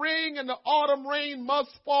the spring and the autumn rain must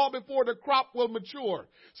fall before the crop will mature.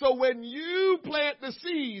 So when you plant the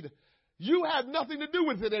seed, you have nothing to do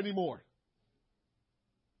with it anymore.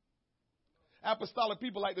 Apostolic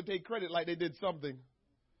people like to take credit like they did something.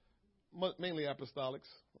 Mainly apostolics.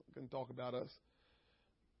 I can talk about us.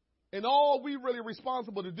 And all we really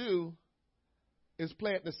responsible to do is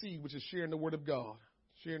plant the seed, which is sharing the word of God.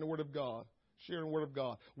 Sharing the word of God. Sharing the word of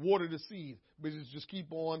God. Water the seed, which is just keep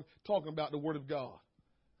on talking about the word of God.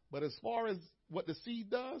 But as far as what the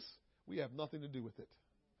seed does, we have nothing to do with it.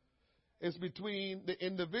 It's between the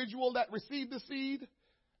individual that received the seed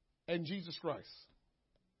and Jesus Christ.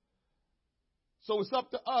 So it's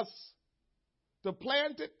up to us to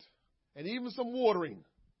plant it and even some watering.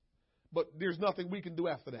 But there's nothing we can do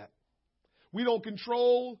after that. We don't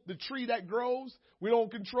control the tree that grows. We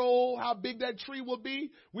don't control how big that tree will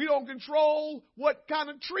be. We don't control what kind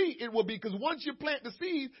of tree it will be. Because once you plant the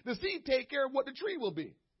seed take care of what the tree will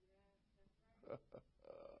be.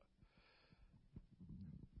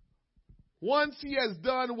 Once he has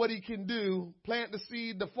done what he can do, plant the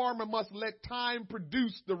seed, the farmer must let time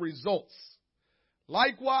produce the results.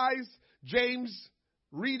 Likewise, James'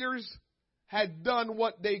 readers had done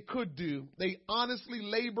what they could do. They honestly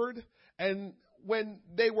labored, and when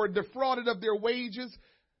they were defrauded of their wages,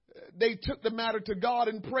 they took the matter to God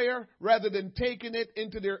in prayer rather than taking it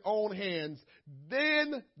into their own hands.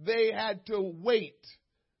 Then they had to wait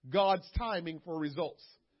God's timing for results.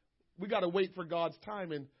 We got to wait for God's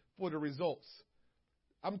timing for the results.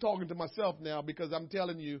 I'm talking to myself now because I'm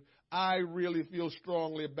telling you, I really feel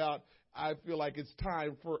strongly about, I feel like it's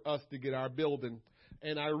time for us to get our building.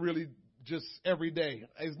 And I really just every day.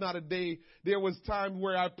 It's not a day. There was time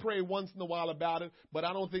where I pray once in a while about it, but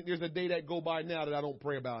I don't think there's a day that go by now that I don't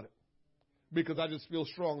pray about it because I just feel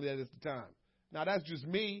strongly that it's the time. Now, that's just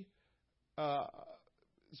me. So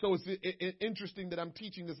it's interesting that I'm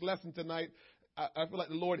teaching this lesson tonight. I feel like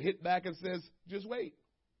the Lord hit back and says, just wait.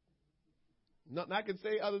 Nothing I can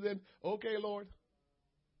say other than, okay, Lord.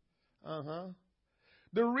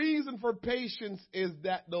 The reason for patience is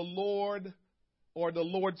that the Lord or the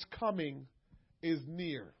Lord's coming is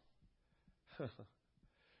near.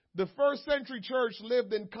 The first century church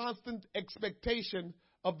lived in constant expectation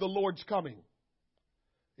of the Lord's coming.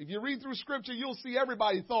 If you read through Scripture, you'll see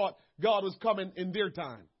everybody thought God was coming in their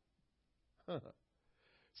time.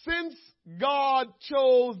 Since God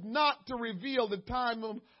chose not to reveal the time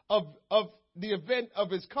of the event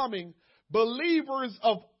of his coming, believers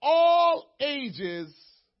of all ages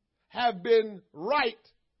have been right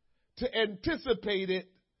to anticipate it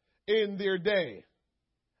in their day.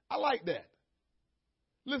 I like that.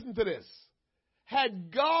 Listen to this.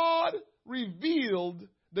 Had God revealed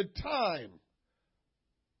the time,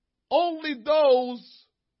 only those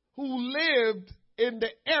who lived in the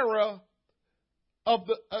era of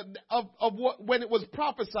what when it was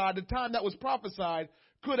prophesied, the time that was prophesied,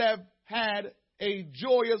 could have had a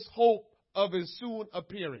joyous hope of his soon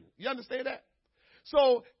appearing. You understand that?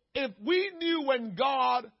 So if we knew when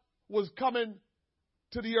God was coming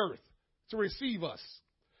to the earth to receive us,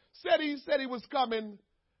 said he was coming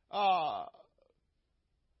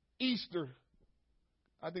Easter.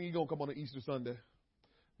 I think he's going to come on an Easter Sunday.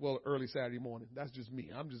 Well, early Saturday morning. That's just me.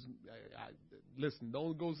 Listen,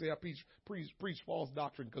 don't go say I preach false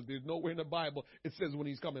doctrine because there's nowhere in the Bible it says when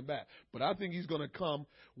he's coming back. But I think he's going to come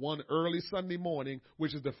one early Sunday morning,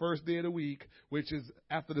 which is the first day of the week, which is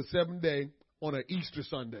after the seventh day on an Easter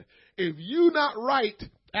Sunday. If you not right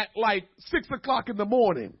at like 6 o'clock in the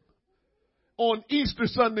morning on Easter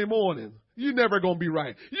Sunday morning, you're never going to be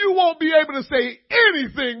right. You won't be able to say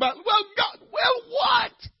anything about, well, God, well,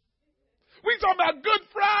 what? We talking about Good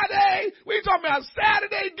Friday. We talking about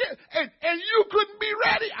Saturday. And you couldn't be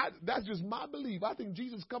ready. That's just my belief. I think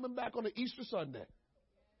Jesus is coming back on an Easter Sunday.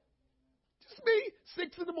 Just me,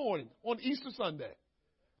 6 in the morning on Easter Sunday.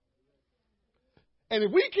 And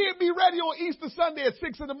if we can't be ready on Easter Sunday at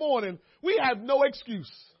 6 in the morning, we have no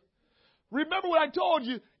excuse. Remember what I told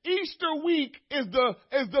you? Easter week is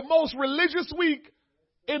the most religious week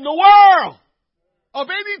in the world of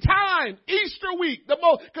any time. Easter week, the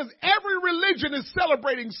most, because every religion is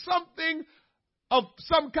celebrating something of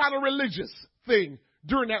some kind of religious thing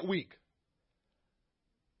during that week.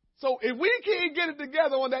 So if we can't get it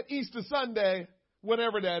together on that Easter Sunday,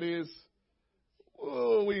 whatever that is,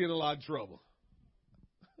 oh, we in a lot of trouble.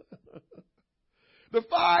 The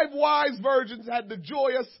 5 wise virgins had the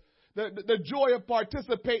joy of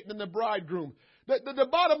participating in the bridegroom. The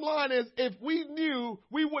bottom line is, if we knew,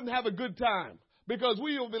 we wouldn't have a good time, because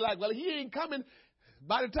we would be like, well, he ain't coming.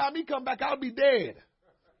 By the time he come back, I'll be dead.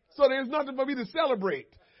 So there's nothing for me to celebrate.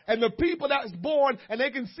 And the people that's born, and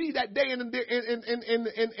they can see that day in their,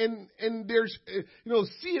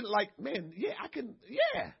 seeing it like, man,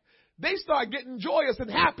 they start getting joyous and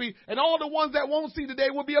happy, and all the ones that won't see today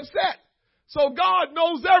will be upset. So God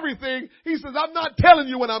knows everything. He says, I'm not telling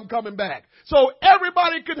you when I'm coming back. So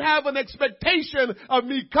everybody can have an expectation of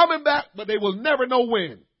me coming back, but they will never know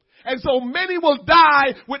when. And so many will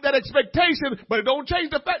die with that expectation, but it don't change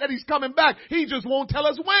the fact that he's coming back. He just won't tell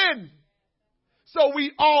us when. So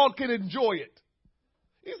we all can enjoy it.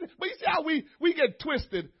 But you see how we get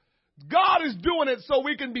twisted. God is doing it so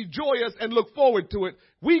we can be joyous and look forward to it.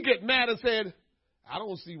 We get mad and said, I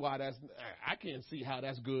can't see how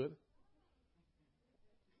that's good.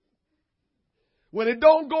 When it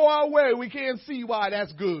don't go our way, we can't see why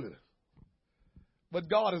that's good. But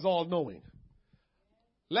God is all knowing.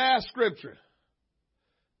 Last scripture.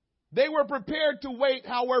 They were prepared to wait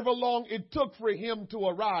however long it took for him to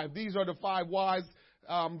arrive. These are the 5 wise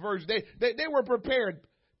virgins. They were prepared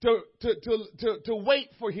to wait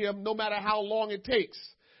for him no matter how long it takes.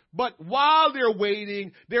 But while they're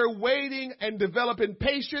waiting and developing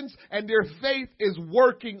patience, and their faith is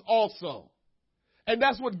working also. And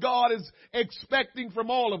that's what God is expecting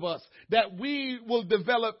from all of us, that we will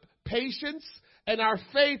develop patience and our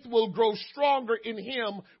faith will grow stronger in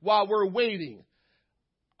him while we're waiting.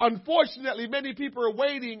 Unfortunately, many people are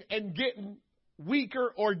waiting and getting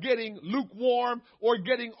weaker or getting lukewarm or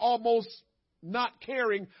getting almost not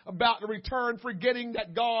caring about the return, forgetting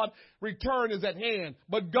that God's return is at hand.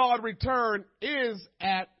 But God's return is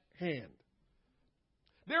at hand.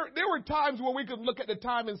 There were times where we could look at the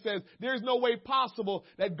time and says, there's no way possible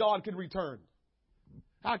that God can return.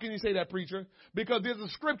 How can you say that, preacher? Because there's a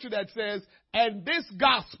scripture that says, and this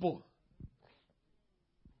gospel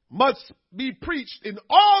must be preached in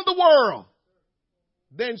all the world,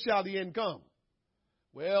 then shall the end come.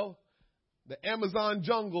 Well, the Amazon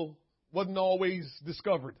jungle wasn't always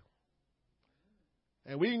discovered.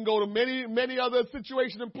 And we can go to many other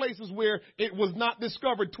situations and places where it was not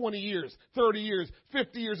discovered 20 years, 30 years,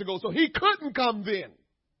 50 years ago. So he couldn't come then.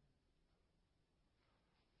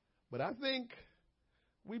 But I think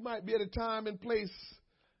we might be at a time and place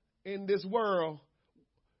in this world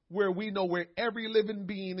where we know where every living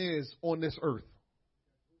being is on this earth.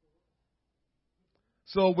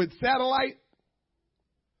 So with satellite,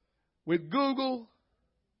 with Google,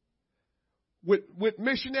 with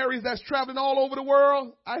missionaries that's traveling all over the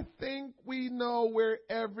world, I think we know where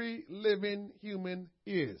every living human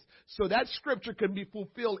is. So that scripture can be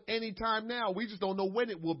fulfilled anytime now. We just don't know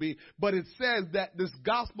when it will be. But it says that this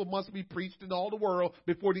gospel must be preached in all the world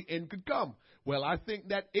before the end could come. Well, I think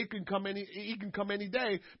that it can come any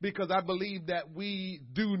day, because I believe that we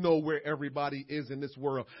do know where everybody is in this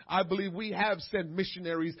world. I believe we have sent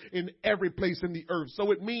missionaries in every place in the earth.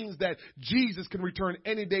 So it means that Jesus can return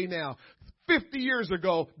any day now. 50 years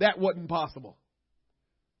ago, that wasn't possible.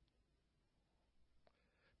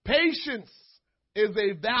 Patience is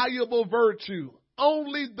a valuable virtue.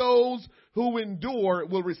 Only those who endure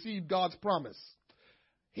will receive God's promise.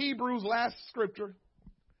 Hebrews, last scripture.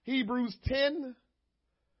 Hebrews 10,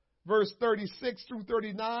 verse 36 through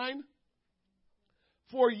 39.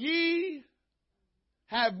 For ye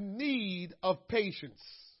have need of patience,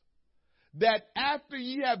 that after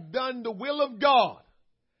ye have done the will of God,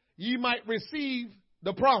 ye might receive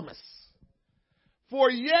the promise. For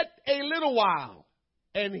yet a little while,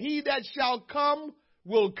 and he that shall come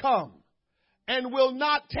will come, and will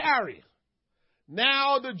not tarry.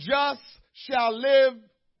 Now the just shall live.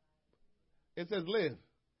 It says live.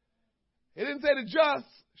 It didn't say the just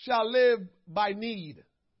shall live by need.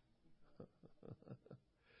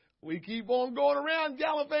 We keep on going around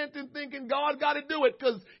gallivanting thinking God got to do it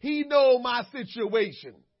because he knows my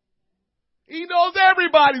situation. He knows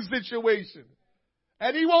everybody's situation.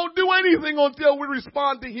 And he won't do anything until we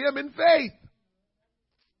respond to him in faith.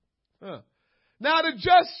 Now the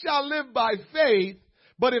just shall live by faith,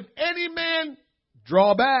 but if any man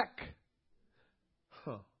draw back,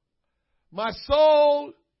 my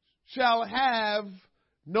soul shall have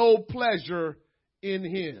no pleasure in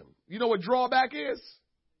him. You know what drawback is?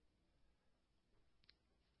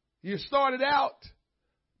 You started out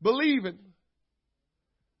believing,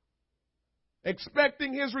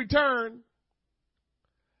 expecting his return,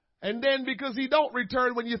 and then because he don't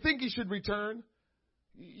return when you think he should return,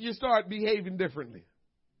 you start behaving differently.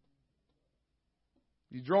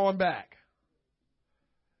 You're drawing back.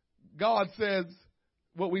 God says,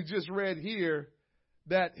 what we just read here,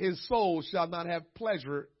 that his soul shall not have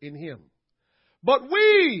pleasure in him. But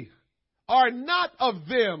we are not of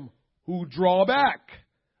them who draw back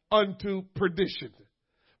unto perdition,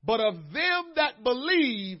 but of them that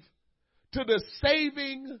believe to the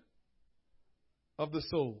saving of the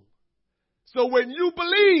soul. So when you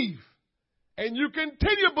believe and you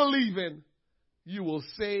continue believing, you will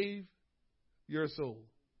save your soul.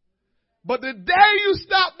 But the day you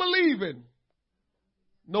stop believing,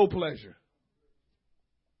 no pleasure.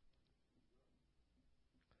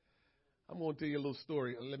 I'm going to tell you a little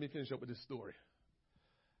story. Let me finish up with this story.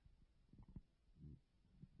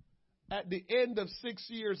 At the end of 6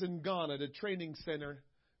 years in Ghana, the training center,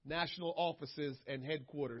 national offices, and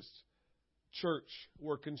headquarters, church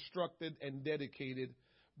were constructed and dedicated,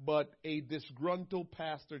 but a disgruntled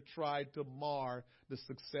pastor tried to mar the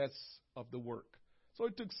success of the work. So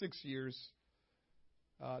it took 6 years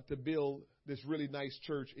to build this really nice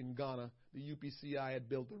church in Ghana. The UPCI had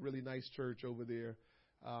built a really nice church over there,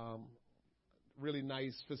 really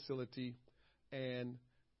nice facility, and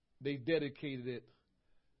they dedicated it.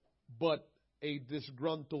 But a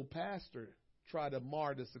disgruntled pastor tried to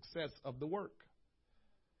mar the success of the work.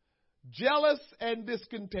 Jealous and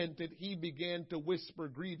discontented, he began to whisper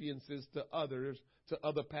grievances to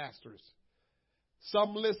other pastors.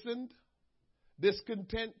 Some listened.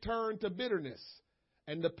 Discontent turned to bitterness,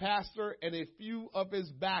 and the pastor and a few of his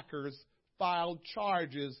backers filed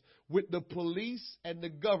charges with the police and the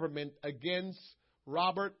government against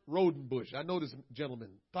Robert Rodenbush. I know this gentleman,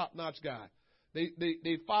 top-notch guy.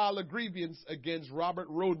 They filed a grievance against Robert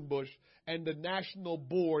Rodenbush and the National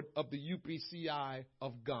Board of the UPCI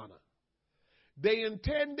of Ghana. They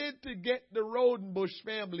intended to get the Rodenbush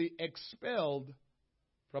family expelled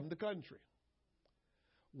from the country.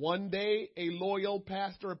 One day, a loyal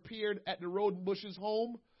pastor appeared at the Rodenbush's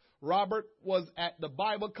home. Robert was at the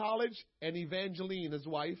Bible college, and Evangeline, his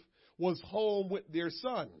wife, was home with their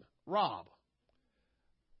son, Rob.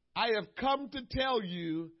 I have come to tell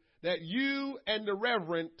you that you and the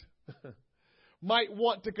Reverend might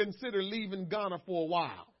want to consider leaving Ghana for a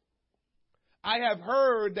while. I have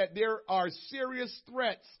heard that there are serious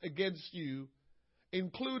threats against you,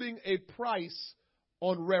 including a price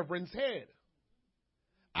on Reverend's head.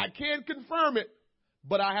 I can't confirm it,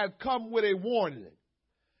 but I have come with a warning.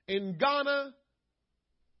 In Ghana,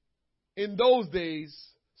 in those days,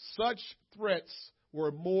 such threats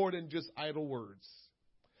were more than just idle words.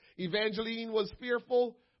 Evangeline was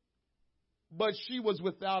fearful, but she was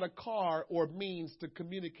without a car or means to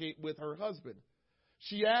communicate with her husband.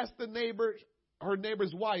 She asked her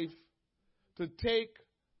neighbor's wife to take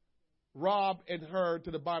Rob and her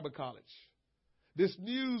to the Bible college. This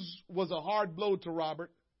news was a hard blow to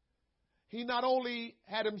Robert. He not only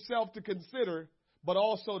had himself to consider, but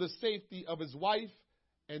also the safety of his wife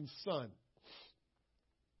and son.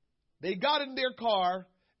 They got in their car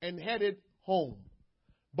and headed home.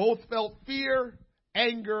 Both felt fear,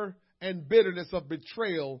 anger, and bitterness of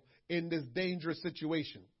betrayal in this dangerous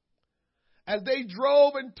situation. As they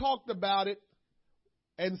drove and talked about it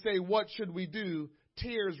and say, what should we do?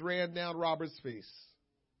 Tears ran down Robert's face.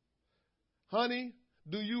 Honey,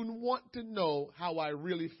 do you want to know how I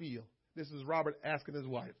really feel? This is Robert asking his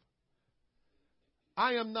wife.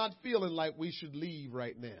 I am not feeling like we should leave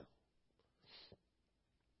right now.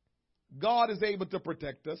 God is able to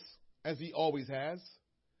protect us, as he always has.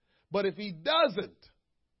 But if he doesn't,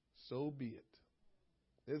 so be it.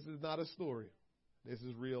 This is not a story. This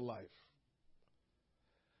is real life.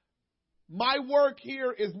 My work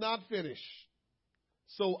here is not finished,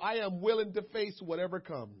 so I am willing to face whatever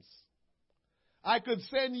comes. I could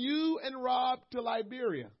send you and Rob to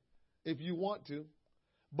Liberia if you want to.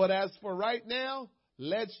 But as for right now,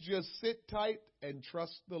 let's just sit tight and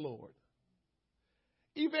trust the Lord.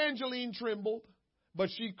 Evangeline trembled, but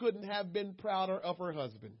she couldn't have been prouder of her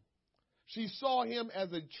husband. She saw him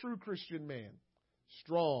as a true Christian man,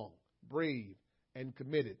 strong, brave, and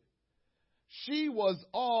committed. She was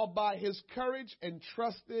awed by his courage and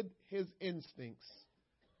trusted his instincts.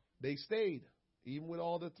 They stayed, even with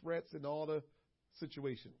all the threats and all the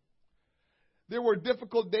situation. There were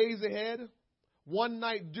difficult days ahead. One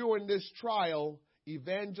night during this trial,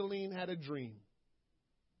 Evangeline had a dream.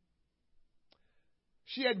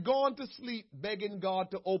 She had gone to sleep begging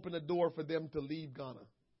God to open a door for them to leave Ghana.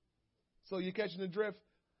 So you catching the drift?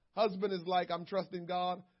 Husband is like, I'm trusting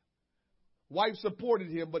God. Wife supported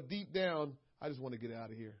him, but deep down, I just want to get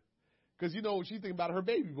out of here. Because, she's thinking about her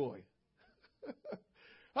baby boy.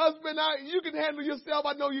 Husband, you can handle yourself.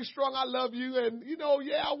 I know you're strong. I love you. And,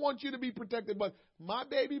 I want you to be protected. But my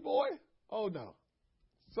baby boy? Oh, no.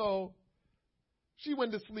 So she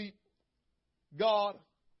went to sleep. God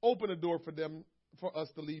opened a door for us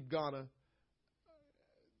to leave Ghana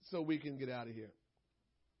so we can get out of here.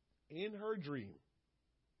 In her dream,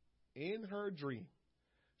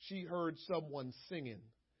 she heard someone singing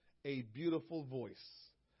a beautiful voice,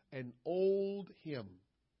 an old hymn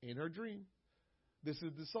in her dream. This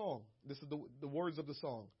is the song. This is the words of the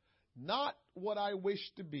song. Not what I wish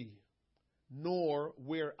to be, nor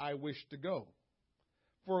where I wish to go.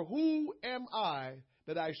 For who am I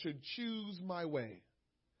that I should choose my way?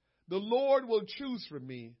 The Lord will choose for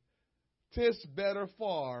me. 'Tis better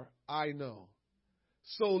far, I know.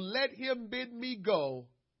 So let him bid me go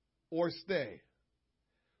or stay.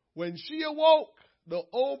 When she awoke, the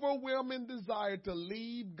overwhelming desire to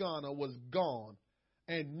leave Ghana was gone,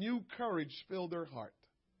 and new courage filled her heart.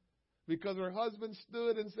 Because her husband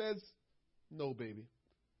stood and says, no, baby.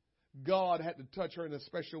 God had to touch her in a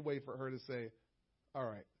special way for her to say, all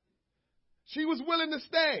right. She was willing to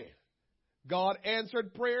stay. God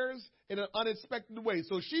answered prayers in an unexpected way.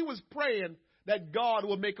 So she was praying that God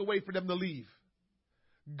will make a way for them to leave.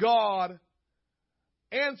 God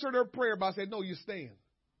answered her prayer by saying, no, you're staying.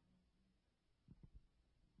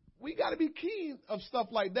 We got to be keen of stuff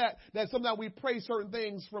like that sometimes we pray certain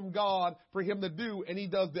things from God for him to do, and he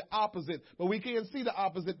does the opposite. But we can't see the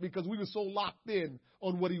opposite because we were so locked in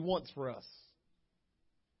on what he wants for us.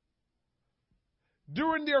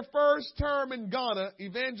 During their first term in Ghana,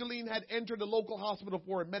 Evangeline had entered the local hospital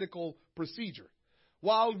for a medical procedure.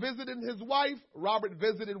 While visiting his wife, Robert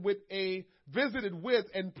visited with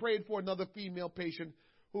and prayed for another female patient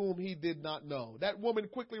whom he did not know. That woman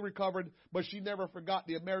quickly recovered, but she never forgot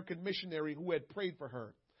the American missionary who had prayed for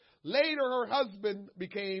her. Later, her husband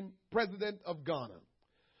became president of Ghana.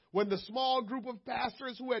 When the small group of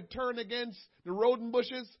pastors who had turned against the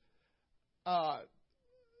Rodenbushes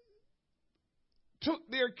took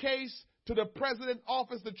their case to the president's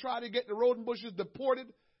office to try to get the Rodenbushes deported,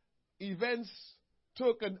 events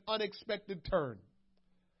took an unexpected turn.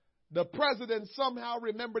 The president somehow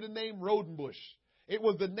remembered the name Rodenbush. It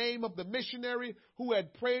was the name of the missionary who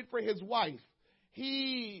had prayed for his wife.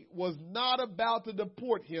 He was not about to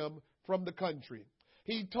deport him from the country.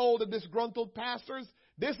 He told the disgruntled pastors,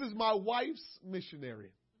 this is my wife's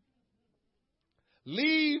missionary.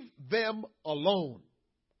 Leave them alone.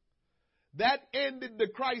 That ended the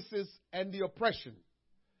crisis and the oppression.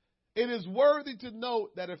 It is worthy to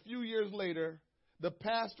note that a few years later, the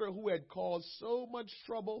pastor who had caused so much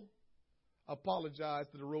trouble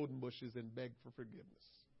apologized to the Rodenbushes and begged for forgiveness.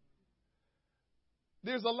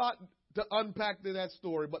 There's a lot to unpack in that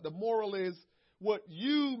story, but the moral is what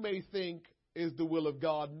you may think is the will of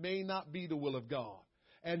God may not be the will of God.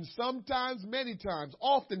 And sometimes, many times,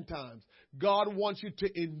 oftentimes, God wants you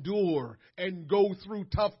to endure and go through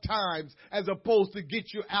tough times as opposed to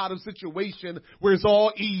get you out of a situation where it's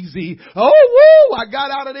all easy. Oh, woo, I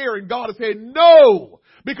got out of there. And God is saying, no,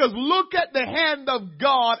 because look at the hand of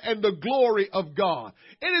God and the glory of God.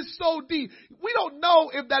 It is so deep. We don't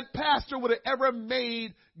know if that pastor would have ever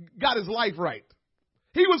got his life right.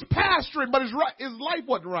 He was pastoring, but his life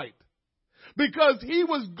wasn't right. Because he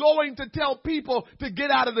was going to tell people to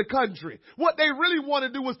get out of the country. What they really wanted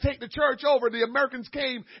to do was take the church over. The Americans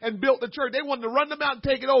came and built the church. They wanted to run them out and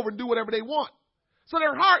take it over and do whatever they want. So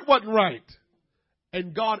their heart wasn't right.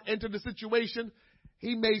 And God entered the situation.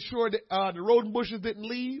 He made sure that the Rodenbushes didn't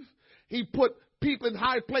leave. He put people in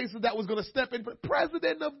high places that was going to step in. But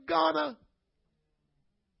President of Ghana.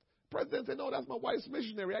 President said, no, that's my wife's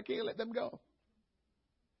missionary. I can't let them go.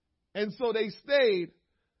 And so they stayed.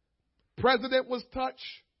 President was touched.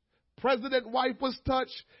 President wife was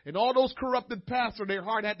touched. And all those corrupted pastors, their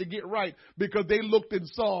heart had to get right because they looked and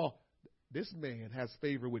saw, this man has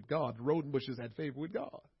favor with God. The Rodenbushes had favor with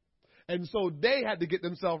God. And so they had to get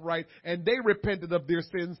themselves right, and they repented of their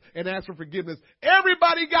sins and asked for forgiveness.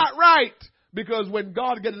 Everybody got right because when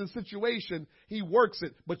God gets in a situation, he works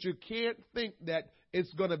it. But you can't think that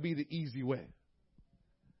it's going to be the easy way.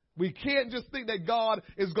 We can't just think that God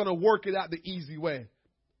is going to work it out the easy way.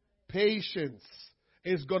 Patience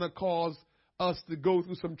is going to cause us to go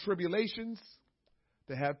through some tribulations,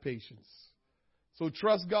 to have patience. So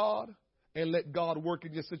trust God and let God work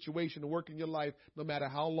in your situation and work in your life no matter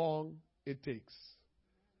how long it takes.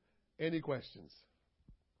 Any questions?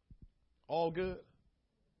 All good?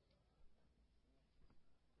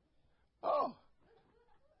 Oh.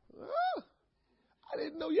 I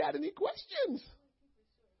didn't know you had any questions.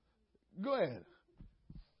 Go ahead.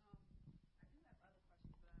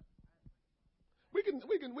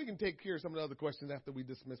 We can take care of some of the other questions after we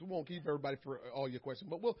dismiss. We won't keep everybody for all your questions,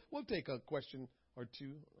 but we'll take a question or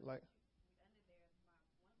two. Like,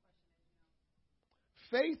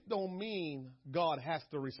 faith don't mean God has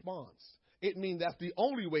to respond. It means that's the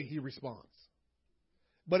only way He responds.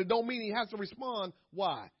 But it don't mean He has to respond.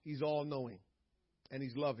 Why? He's all knowing and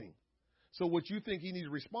He's loving. So what you think He needs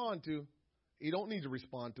to respond to, He don't need to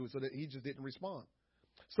respond to it, so that He just didn't respond.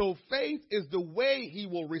 So faith is the way He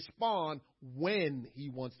will respond when He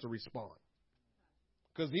wants to respond.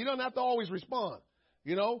 Because He doesn't have to always respond,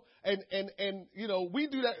 you know. And you know, we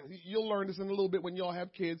do that. You'll learn this in a little bit when y'all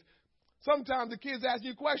have kids. Sometimes the kids ask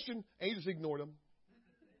you a question and you just ignore them.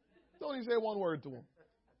 Don't even say one word to them.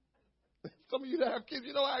 Some of you that have kids,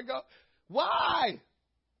 you know how I go. Why?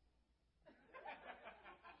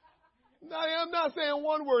 No, I'm not saying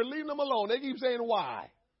one word. Leave them alone. They keep saying why.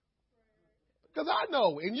 Because I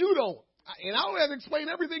know, and you don't. And I don't have to explain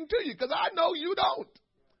everything to you, because I know you don't.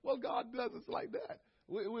 Well, God does us like that.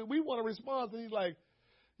 We want a response, and He's like,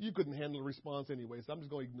 you couldn't handle a response anyway, so I'm just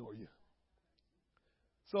going to ignore you.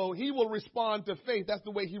 So He will respond to faith. That's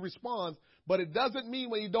the way He responds. But it doesn't mean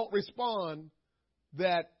when you don't respond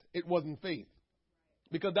that it wasn't faith.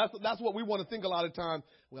 Because that's what we want to think a lot of times.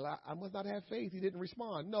 Well, I must not have faith. He didn't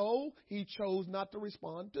respond. No, He chose not to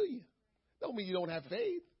respond to you. Don't mean you don't have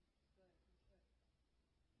faith.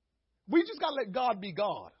 We just got to let God be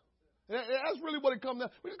God. That's really what it comes down.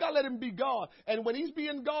 We just got to let Him be God. And when He's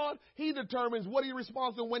being God, He determines what He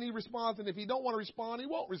responds and when He responds. And if He don't want to respond, He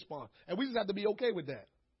won't respond. And we just have to be okay with that.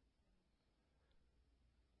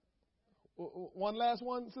 One last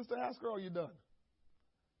one, Sister Hasker, or are you done?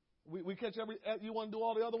 We catch you want to do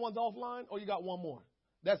all the other ones offline, or you got one more?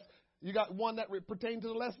 You got one that pertains to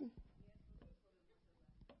the lesson?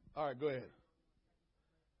 All right, go ahead.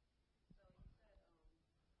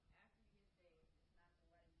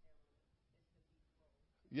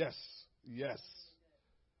 Yes, yes.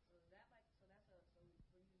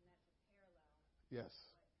 Yes.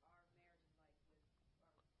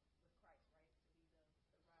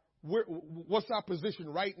 What's our position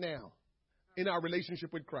right now in our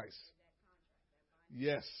relationship with Christ?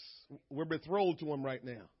 Yes. We're betrothed to Him right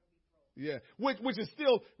now. Yeah. Which is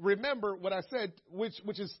still, remember what I said,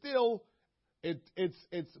 which is still,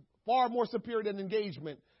 it's far more superior than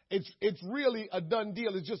engagement. It's really a done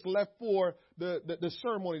deal. It's just left for the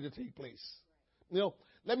ceremony to take place. You know,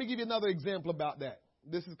 let me give you another example about that.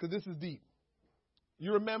 This is deep.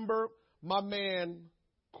 You remember my man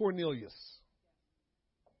Cornelius.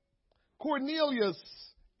 Cornelius,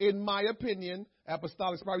 in my opinion,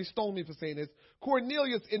 apostolics probably stone me for saying this.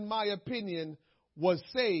 Cornelius, in my opinion, was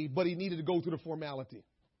saved, but he needed to go through the formality.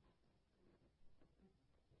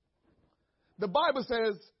 The Bible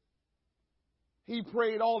says he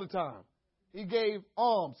prayed all the time. He gave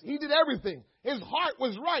alms. He did everything. His heart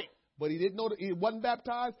was right, but he didn't know that he wasn't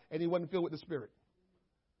baptized and he wasn't filled with the Spirit.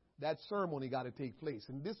 That ceremony got to take place.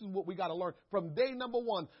 And this is what we got to learn. From day number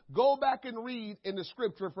one, go back and read in the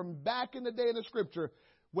Scripture, from back in the day in the Scripture,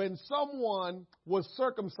 when someone was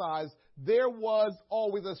circumcised, there was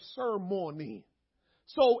always a ceremony.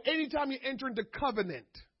 So anytime you enter into covenant,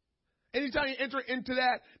 anytime you enter into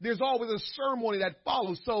that, there's always a ceremony that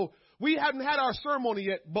follows. So we haven't had our ceremony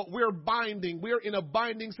yet, but we're binding. We're in a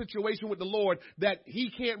binding situation with the Lord that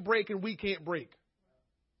He can't break and we can't break.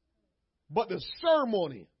 But the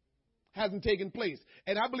ceremony hasn't taken place.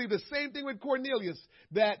 And I believe the same thing with Cornelius,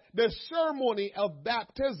 that the ceremony of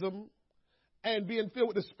baptism and being filled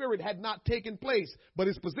with the Spirit had not taken place, but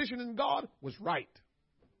his position in God was right.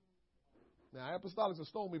 Now, apostolics will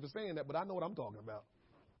stone me for saying that, but I know what I'm talking about.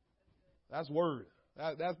 That's word.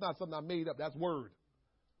 That's not something I made up. That's word.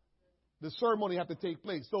 The ceremony have to take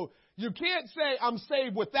place. So you can't say I'm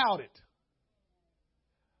saved without it.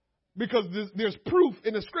 Because there's proof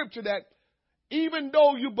in the Scripture that even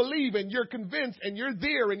though you believe and you're convinced and you're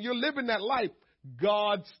there and you're living that life,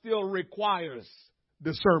 God still requires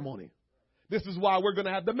the ceremony. This is why we're going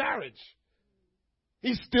to have the marriage.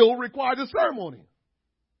 He still requires the ceremony.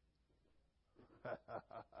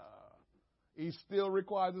 He still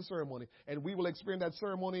requires the ceremony, and we will experience that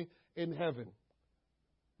ceremony in heaven.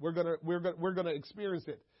 We're gonna experience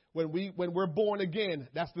it when we're born again.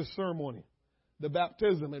 That's the ceremony. The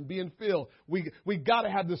baptism and being filled. We got to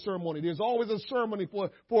have the ceremony. There's always a ceremony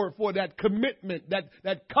for that commitment,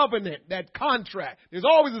 that covenant, that contract. There's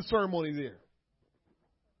always a ceremony there.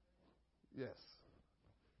 Yes.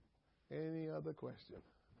 Any other question?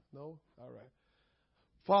 No? All right.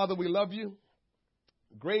 Father, we love you.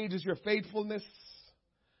 Great is your faithfulness.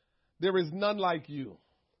 There is none like you.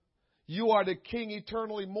 You are the King,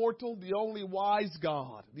 eternal, immortal, the only wise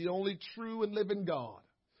God, the only true and living God.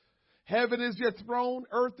 Heaven is your throne,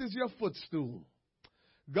 earth is your footstool.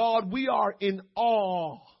 God, we are in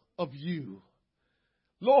awe of you.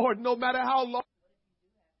 Lord, no matter how long